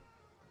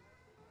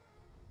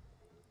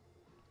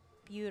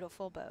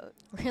 Beautiful boat.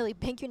 Really,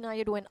 Bank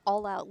United went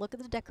all out. Look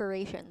at the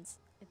decorations.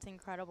 It's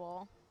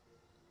incredible.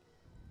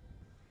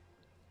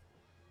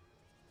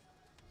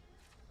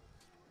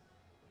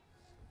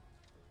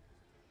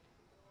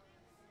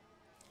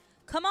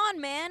 Come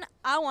on, man.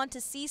 I want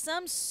to see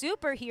some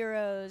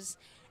superheroes.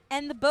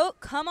 And the boat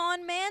Come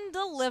On Man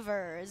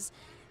delivers.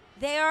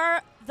 They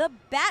are the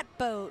Bat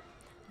Boat.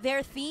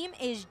 Their theme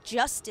is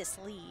Justice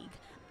League.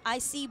 I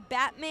see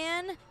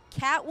Batman,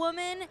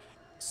 Catwoman,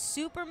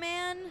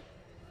 Superman,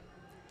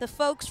 the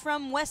folks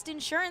from West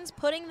Insurance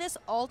putting this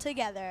all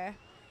together.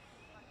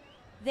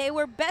 They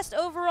were best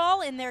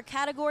overall in their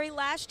category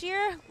last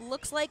year.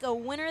 Looks like a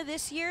winner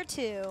this year,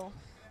 too.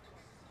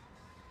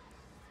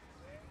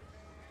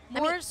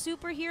 More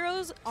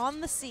superheroes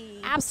on the sea.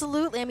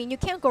 Absolutely. I mean, you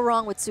can't go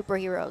wrong with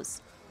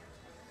superheroes.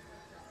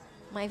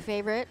 My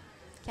favorite,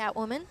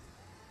 Catwoman.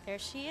 There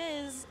she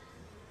is.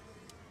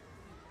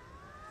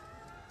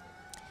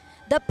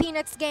 The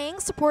Peanuts Gang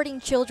supporting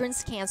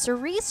children's cancer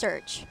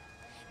research.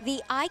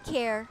 The I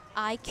Care,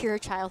 I Cure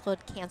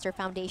Childhood Cancer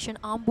Foundation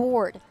on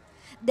board.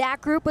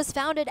 That group was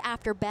founded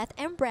after Beth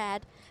and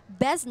Brad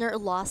Besner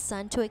lost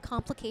son to a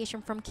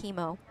complication from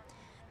chemo.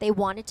 They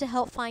wanted to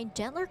help find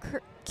gentler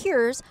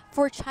cures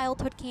for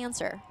childhood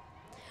cancer.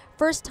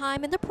 First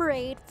time in the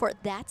parade for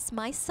That's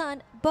My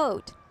Son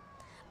boat.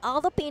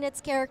 All the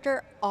Peanuts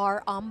characters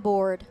are on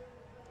board.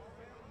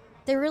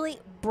 They really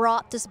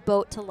brought this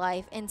boat to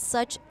life in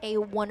such a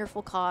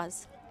wonderful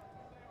cause.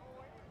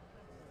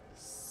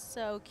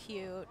 So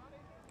cute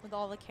with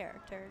all the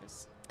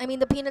characters. I mean,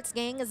 the Peanuts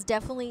Gang is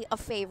definitely a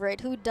favorite.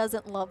 Who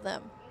doesn't love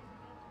them?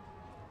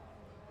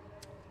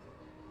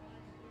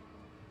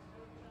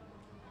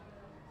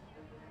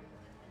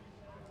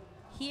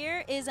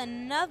 Here is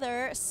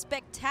another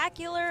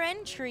spectacular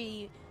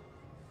entry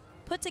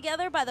put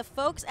together by the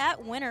folks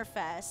at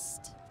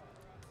Winterfest.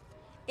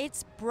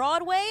 It's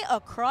Broadway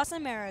across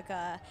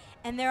America,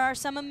 and there are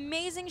some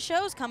amazing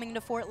shows coming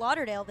to Fort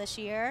Lauderdale this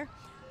year.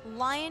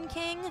 Lion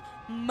King,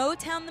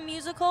 Motown the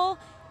Musical,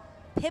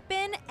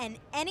 Pippin, and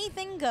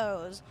Anything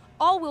Goes.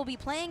 All will be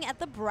playing at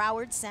the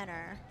Broward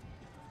Center.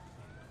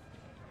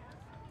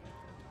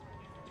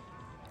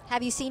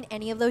 Have you seen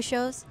any of those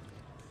shows?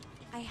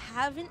 I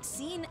haven't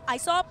seen. I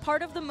saw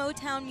part of the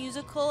Motown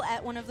musical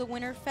at one of the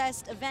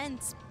Winterfest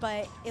events,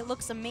 but it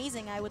looks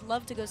amazing. I would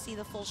love to go see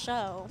the full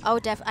show. Oh,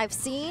 I've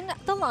seen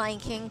The Lion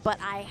King, but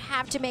I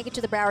have to make it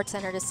to the Broward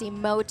Center to see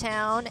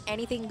Motown,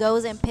 Anything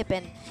Goes, and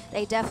Pippin.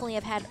 They definitely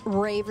have had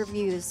rave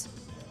reviews.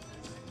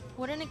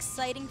 What an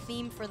exciting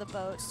theme for the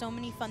boat. So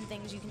many fun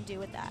things you can do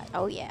with that.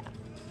 Oh, yeah.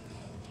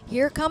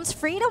 Here comes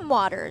Freedom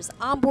Waters.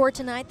 On board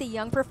tonight, the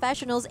young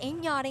professionals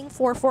in yachting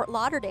for Fort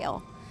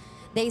Lauderdale.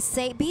 They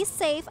say be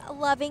safe,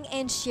 loving,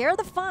 and share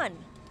the fun.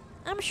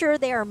 I'm sure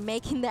they are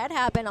making that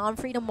happen on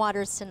Freedom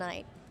Waters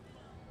tonight.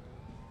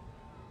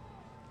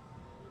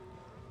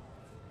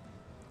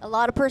 A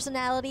lot of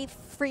personality,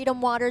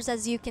 Freedom Waters,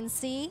 as you can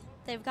see.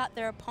 They've got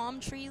their palm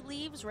tree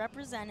leaves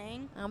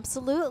representing.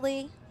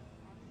 Absolutely.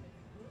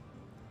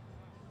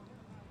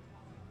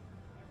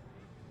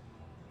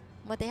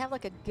 But they have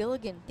like a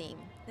Gilligan theme.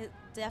 It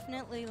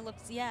definitely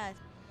looks, yeah.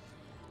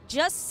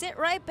 Just sit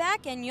right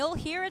back and you'll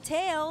hear a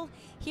tale.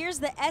 Here's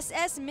the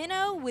SS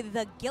Minnow with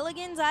the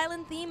Gilligan's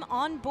Island theme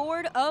on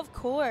board, of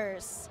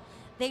course.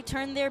 They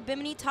turned their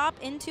bimini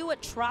top into a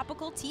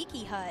tropical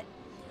tiki hut.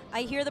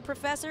 I hear the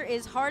professor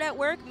is hard at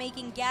work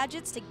making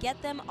gadgets to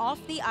get them off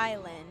the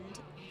island.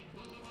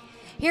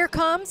 Here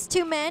comes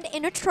two men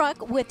in a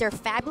truck with their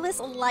fabulous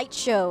light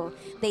show.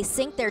 They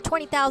sync their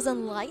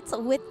 20,000 lights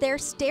with their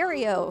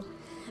stereo.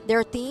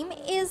 Their theme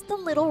is the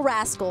Little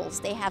Rascals.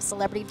 They have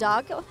celebrity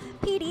dog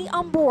Petey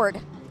on board.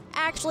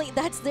 Actually,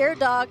 that's their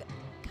dog,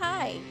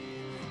 Kai,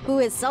 who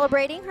is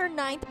celebrating her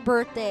 9th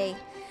birthday.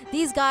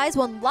 These guys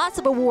won lots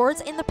of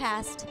awards in the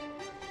past.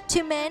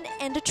 2 men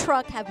and a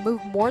truck have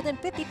moved more than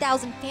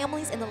 50,000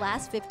 families in the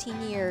last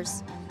 15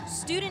 years.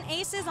 Student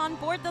aces on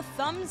board the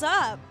Thumbs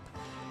Up.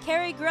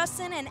 Carrie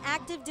Grusson and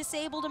active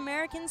disabled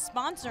Americans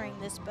sponsoring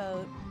this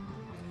boat.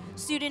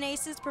 Student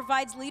Aces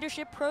provides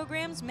leadership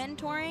programs,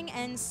 mentoring,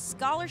 and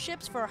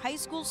scholarships for high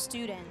school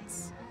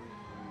students.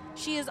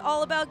 She is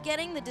all about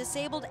getting the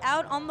disabled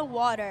out on the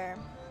water.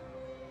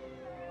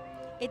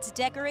 It's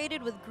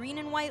decorated with green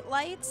and white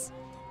lights.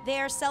 They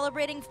are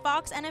celebrating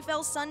Fox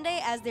NFL Sunday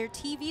as their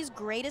TV's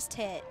greatest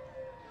hit.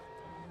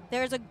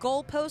 There's a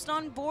goalpost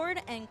on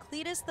board and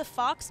Cletus the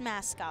Fox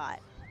mascot.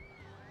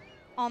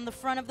 On the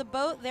front of the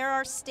boat, there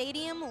are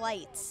stadium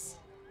lights.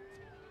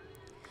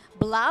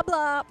 Blah,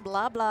 blah,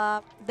 blah,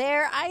 blah.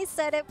 There, I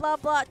said it, blah,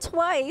 blah,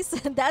 twice.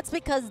 That's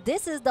because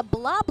this is the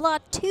Blah, blah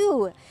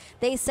 2.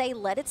 They say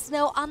let it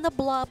snow on the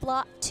Blah,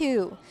 blah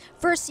 2.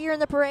 First year in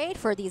the parade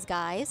for these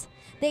guys.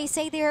 They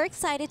say they're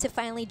excited to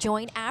finally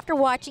join after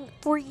watching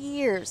for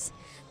years.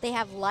 They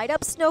have lit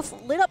up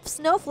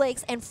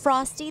snowflakes and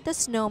Frosty the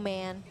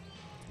Snowman.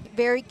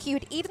 Very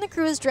cute. Even the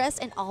crew is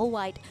dressed in all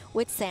white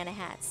with Santa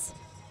hats.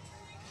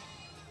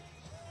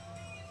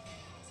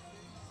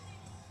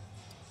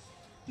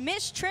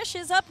 Miss Trish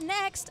is up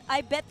next. I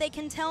bet they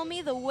can tell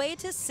me the way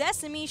to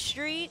Sesame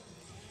Street.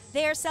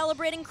 They are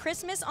celebrating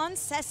Christmas on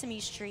Sesame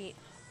Street.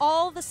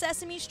 All the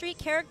Sesame Street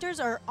characters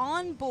are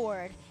on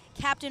board.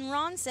 Captain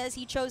Ron says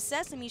he chose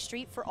Sesame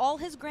Street for all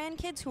his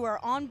grandkids who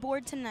are on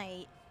board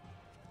tonight.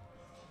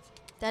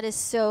 That is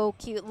so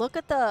cute. Look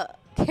at the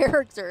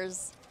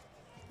characters.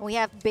 We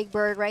have Big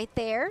Bird right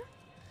there.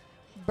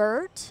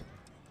 Bert.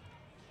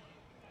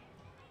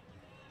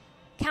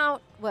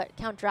 Count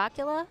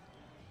Dracula?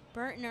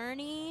 Bert and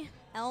Ernie,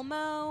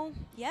 Elmo,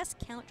 yes,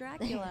 Count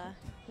Dracula.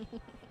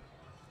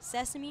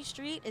 Sesame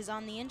Street is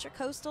on the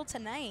Intracoastal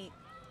tonight.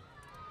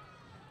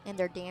 And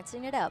they're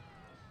dancing it up.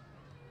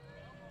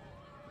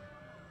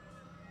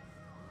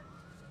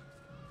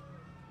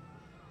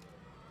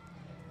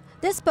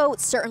 This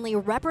boat certainly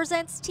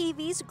represents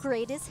TV's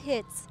greatest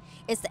hits.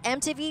 It's the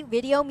MTV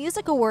Video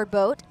Music Award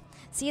boat.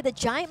 See the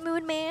giant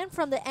moon man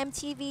from the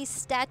MTV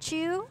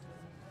statue?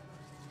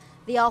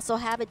 They also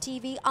have a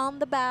TV on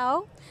the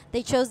bow.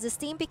 They chose this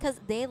theme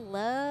because they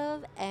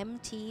love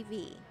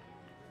MTV.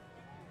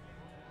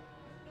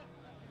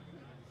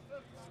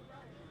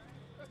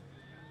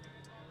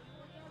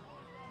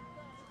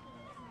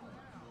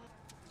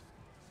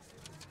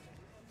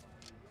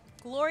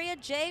 Gloria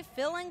J.,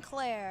 Phil, and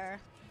Claire.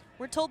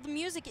 We're told the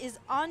music is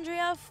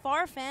Andrea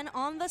Farfan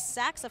on the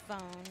saxophone.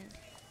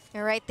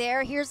 And right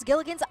there, here's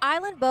Gilligan's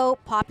Island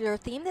boat, popular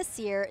theme this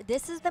year.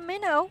 This is the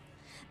Minnow.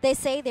 They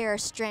say they are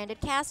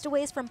stranded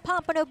castaways from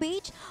Pompano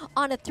Beach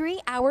on a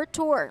 3-hour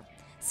tour.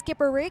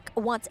 Skipper Rick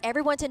wants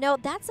everyone to know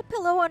that's a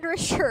pillow under a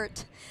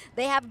shirt.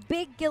 They have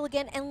Big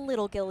Gilligan and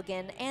Little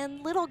Gilligan,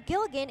 and Little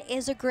Gilligan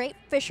is a great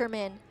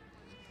fisherman.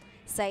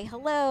 Say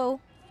hello.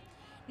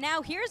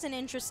 Now here's an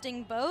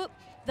interesting boat.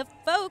 The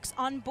folks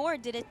on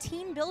board did a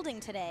team building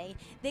today.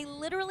 They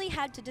literally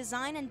had to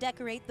design and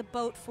decorate the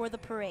boat for the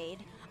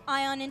parade.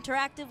 Ion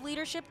Interactive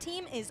Leadership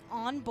Team is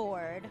on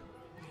board.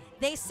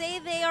 They say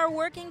they are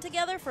working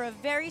together for a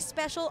very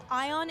special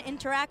Ion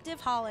Interactive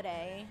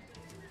holiday.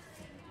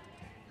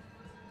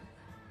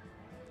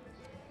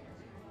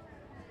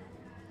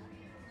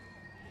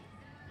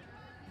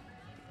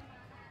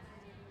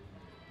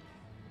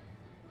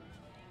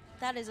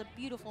 That is a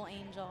beautiful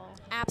angel.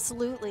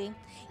 Absolutely.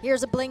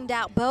 Here's a blinged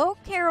out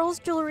boat. Carol's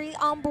Jewelry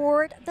on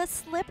board the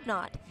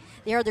Slipknot.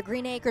 They are the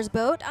Green Acres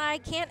boat. I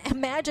can't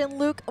imagine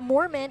Luke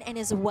Mormon and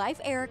his wife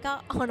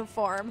Erica on a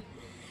farm.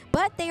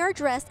 But they are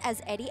dressed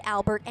as Eddie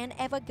Albert and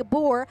Eva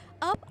Gabor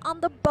up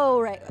on the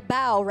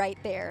bow right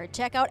there.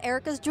 Check out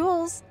Erica's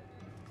jewels.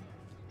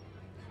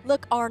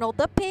 Look, Arnold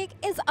the pig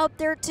is up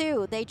there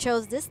too. They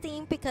chose this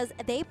theme because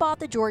they bought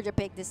the Georgia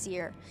pig this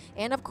year.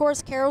 And of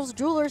course, Carol's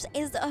Jewelers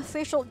is the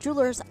official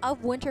jewelers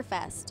of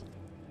Winterfest.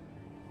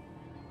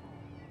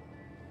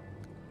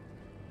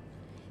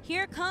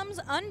 Here comes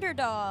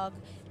Underdog.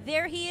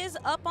 There he is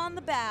up on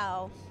the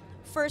bow.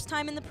 First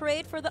time in the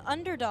parade for the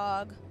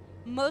Underdog.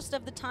 Most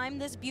of the time,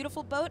 this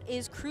beautiful boat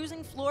is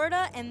cruising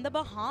Florida and the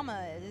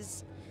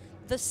Bahamas.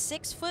 The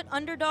 6-foot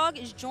Underdog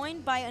is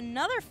joined by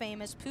another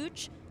famous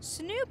pooch,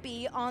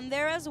 Snoopy, on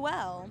there as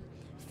well.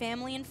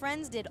 Family and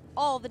friends did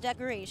all the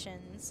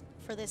decorations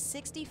for this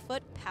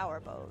 60-foot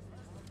powerboat.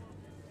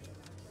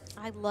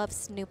 I love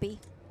Snoopy.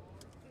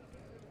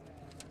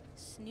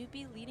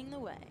 Snoopy leading the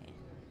way.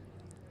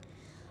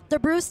 The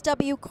Bruce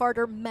W.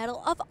 Carter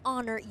Medal of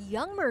Honor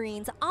Young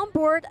Marines on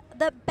board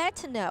the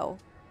Betano.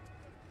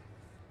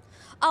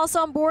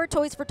 Also on board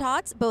Toys for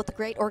Tots, both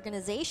great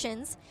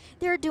organizations.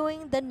 They're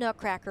doing the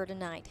Nutcracker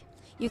tonight.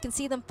 You can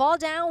see them fall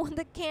down when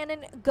the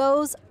cannon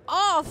goes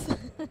off.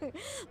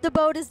 The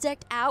boat is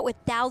decked out with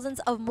thousands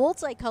of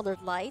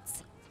multicolored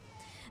lights.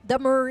 The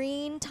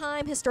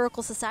Maritime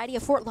Historical Society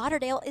of Fort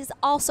Lauderdale is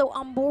also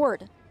on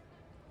board.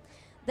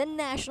 The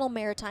National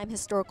Maritime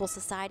Historical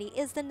Society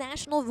is the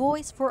national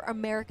voice for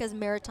America's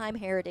maritime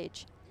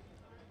heritage.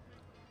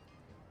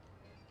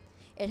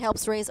 It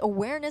helps raise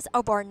awareness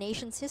of our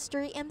nation's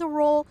history and the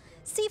role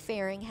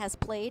seafaring has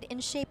played in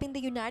shaping the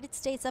United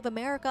States of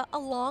America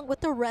along with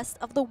the rest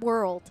of the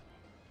world.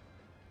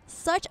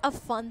 Such a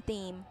fun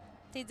theme.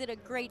 They did a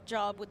great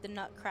job with the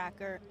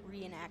Nutcracker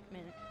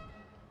reenactment.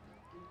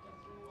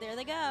 There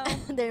they go.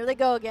 There they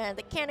go again.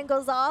 The cannon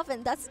goes off,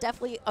 and that's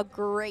definitely a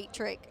great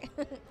trick.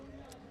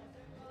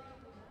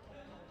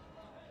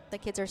 The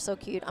kids are so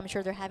cute. I'm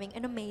sure they're having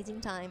an amazing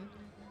time.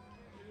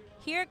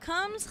 Here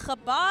comes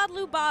Chabad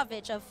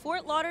Lubavitch of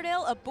Fort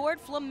Lauderdale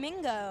aboard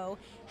Flamingo.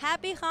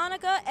 Happy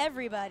Hanukkah,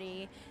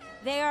 everybody.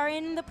 They are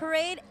in the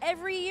parade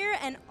every year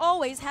and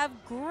always have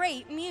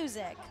great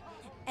music.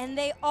 And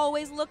they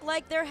always look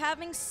like they're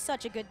having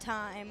such a good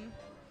time.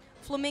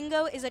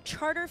 Flamingo is a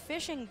charter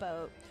fishing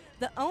boat.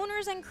 The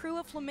owners and crew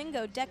of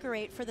Flamingo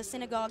decorate for the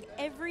synagogue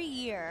every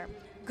year.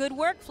 Good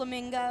work,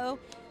 Flamingo.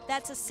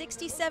 That's a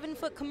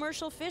 67-foot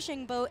commercial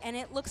fishing boat, and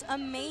it looks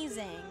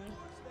amazing.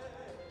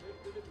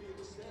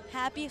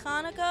 Happy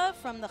Hanukkah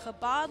from the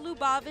Chabad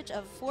Lubavitch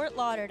of Fort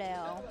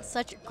Lauderdale.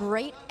 Such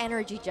great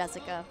energy,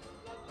 Jessica.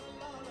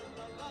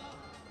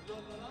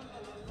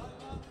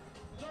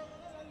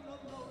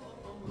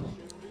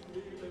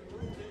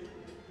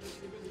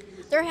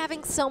 They're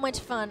having so much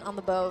fun on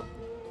the boat.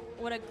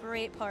 What a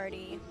great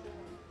party.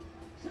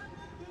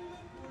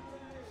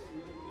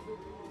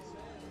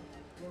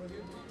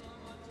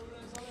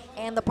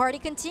 And the party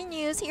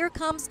continues. Here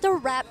comes the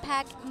Rat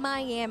Pack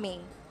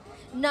Miami.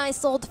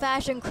 Nice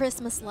old-fashioned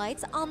Christmas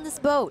lights on this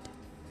boat.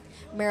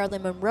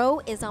 Marilyn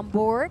Monroe is on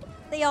board.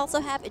 They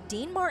also have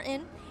Dean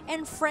Martin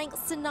and Frank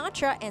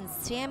Sinatra and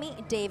Sammy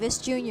Davis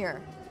Jr.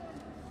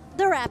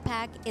 The Rat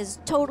Pack is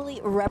totally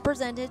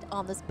represented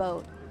on this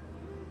boat.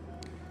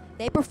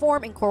 They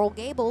perform in Coral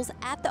Gables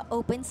at the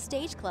Open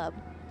Stage Club.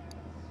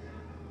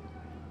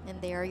 And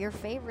they are your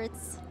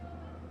favorites.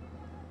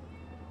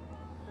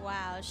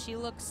 Wow, she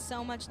looks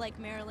so much like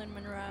Marilyn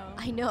Monroe.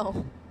 I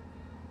know.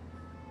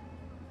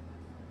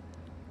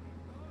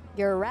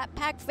 Your Rat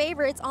Pack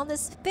favorites on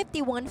this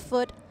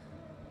 51-foot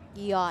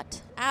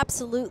yacht.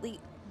 Absolutely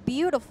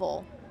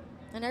beautiful.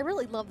 And I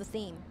really love the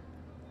theme.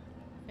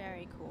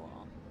 Very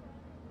cool.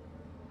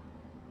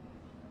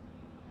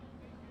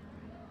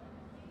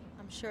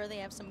 I'm sure they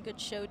have some good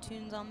show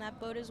tunes on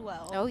that boat as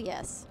well. Oh,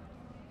 yes.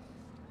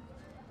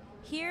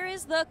 Here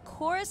is the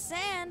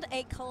Coruscant,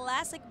 a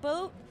classic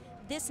boat.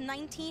 This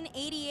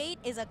 1988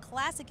 is a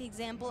classic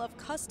example of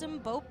custom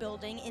boat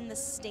building in the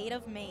state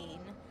of Maine.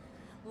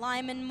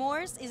 Lyman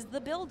Morse is the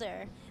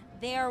builder.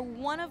 They are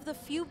one of the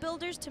few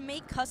builders to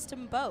make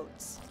custom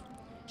boats.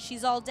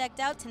 She's all decked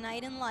out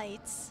tonight in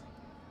lights.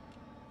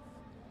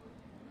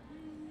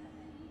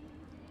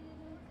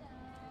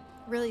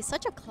 Really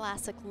such a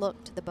classic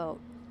look to the boat.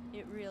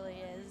 It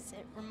really is.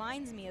 It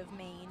reminds me of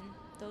Maine.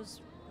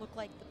 Those look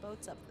like the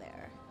boats up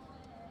there.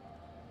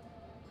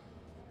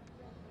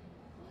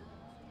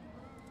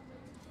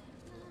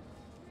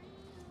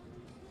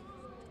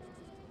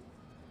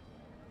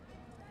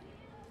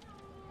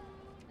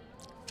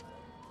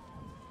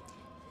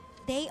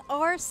 They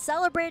are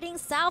celebrating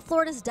South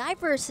Florida's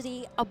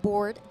diversity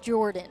aboard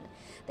Jordan.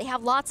 They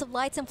have lots of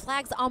lights and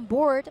flags on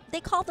board. They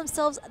call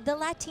themselves the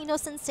Latino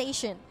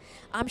Sensation.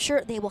 I'm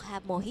sure they will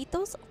have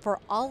mojitos for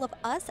all of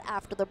us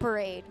after the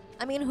parade.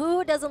 I mean,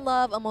 who doesn't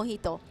love a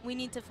mojito? We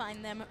need to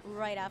find them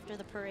right after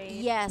the parade.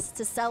 Yes,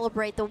 to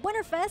celebrate the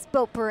Winterfest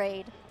boat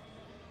parade.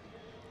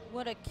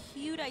 What a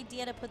cute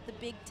idea to put the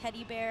big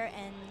teddy bear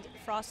and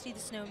Frosty the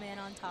Snowman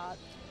on top.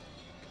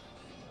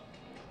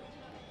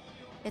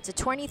 It's a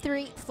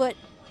 23-foot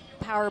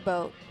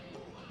powerboat.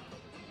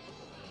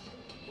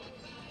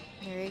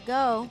 There you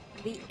go.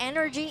 The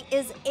energy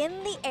is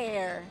in the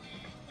air.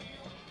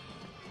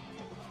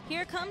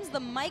 Here comes the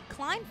Mike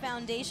Klein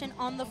Foundation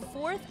on the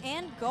 4th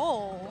and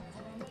goal.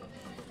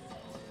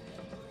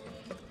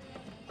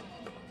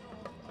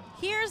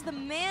 Here's the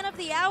man of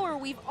the hour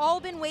we've all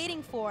been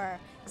waiting for,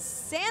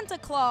 Santa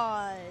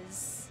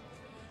Claus.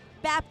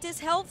 Baptist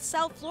Health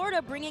South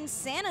Florida bringing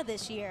Santa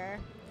this year.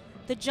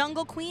 The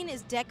Jungle Queen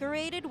is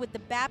decorated with the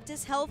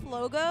Baptist Health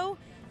logo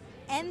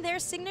and their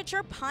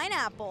signature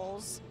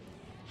pineapples.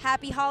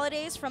 Happy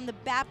holidays from the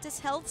Baptist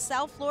Health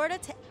South Florida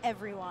to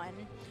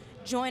everyone.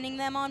 Joining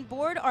them on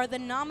board are the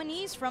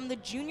nominees from the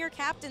Junior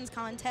Captains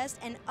Contest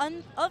and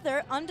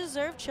other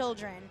undeserved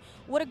children.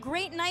 What a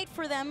great night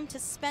for them to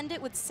spend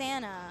it with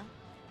Santa.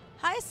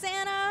 Hi,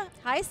 Santa.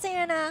 Hi,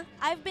 Santa.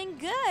 I've been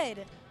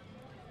good.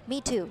 Me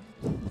too.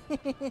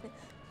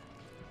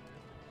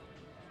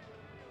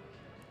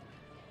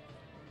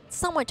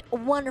 So much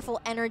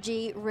wonderful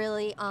energy,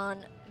 really,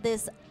 on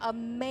this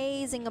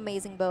amazing,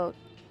 amazing boat.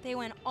 They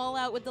went all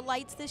out with the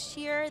lights this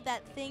year.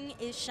 That thing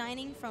is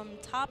shining from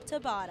top to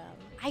bottom.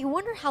 I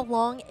wonder how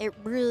long it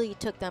really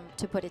took them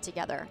to put it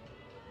together.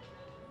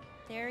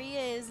 There he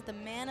is, the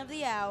man of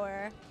the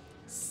hour,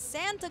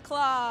 Santa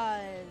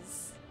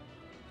Claus.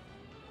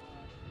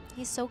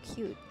 He's so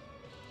cute.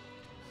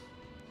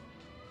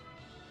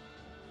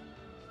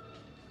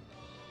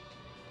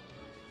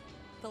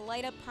 The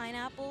light up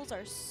pineapples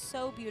are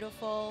so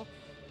beautiful.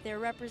 They're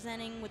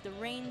representing with the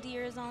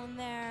reindeers on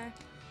there.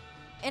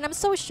 And I'm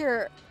so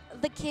sure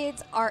the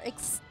kids are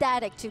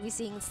ecstatic to be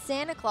seeing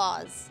Santa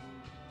Claus.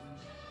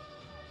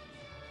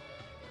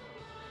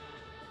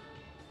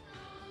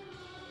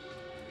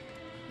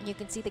 And you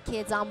can see the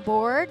kids on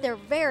board. They're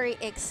very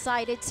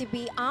excited to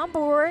be on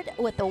board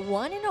with the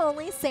one and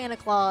only Santa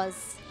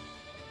Claus.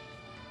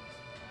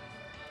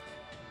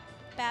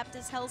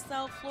 Baptist Health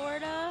South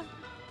Florida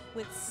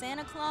with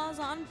Santa Claus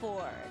on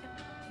board.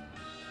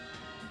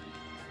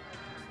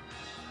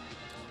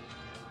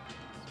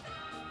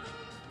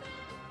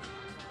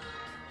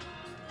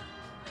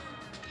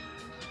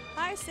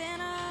 Hi,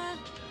 Santa.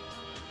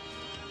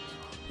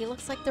 He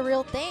looks like the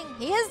real thing.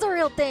 He is the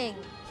real thing.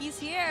 He's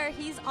here.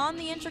 He's on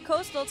the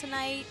Intracoastal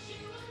tonight.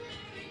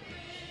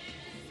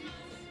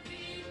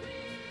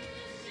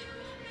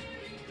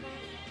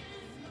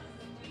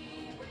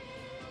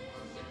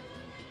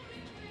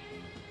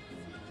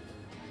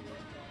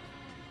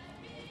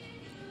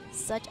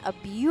 Such a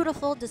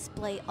beautiful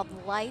display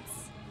of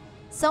lights.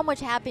 So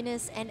much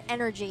happiness and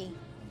energy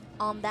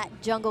on that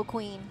Jungle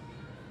Queen.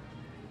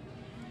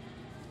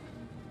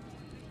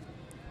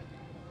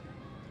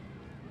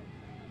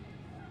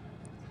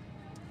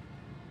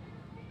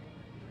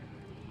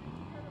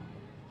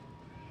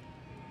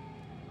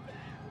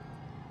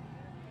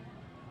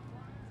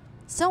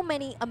 So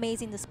many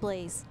amazing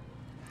displays.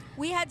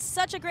 We had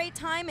such a great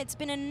time. It's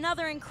been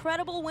another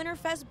incredible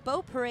Winterfest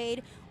boat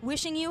parade.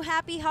 Wishing you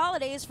happy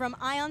holidays from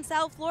Ion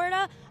South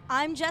Florida.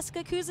 I'm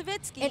Jessica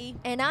Kuzavitsky.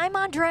 And I'm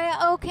Andrea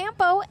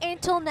Ocampo.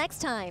 Until next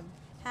time.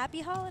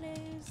 Happy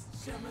holidays.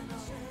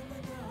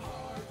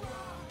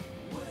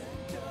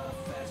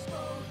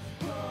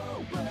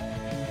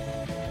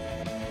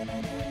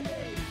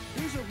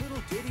 Here's a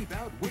little ditty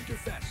about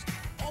Winterfest.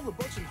 All the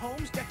boats and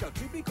homes decked out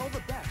to be called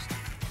the best.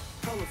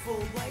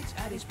 Colorful lights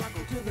adding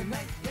sparkle to the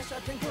night. Yes, I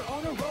think we're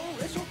on a roll.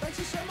 It's so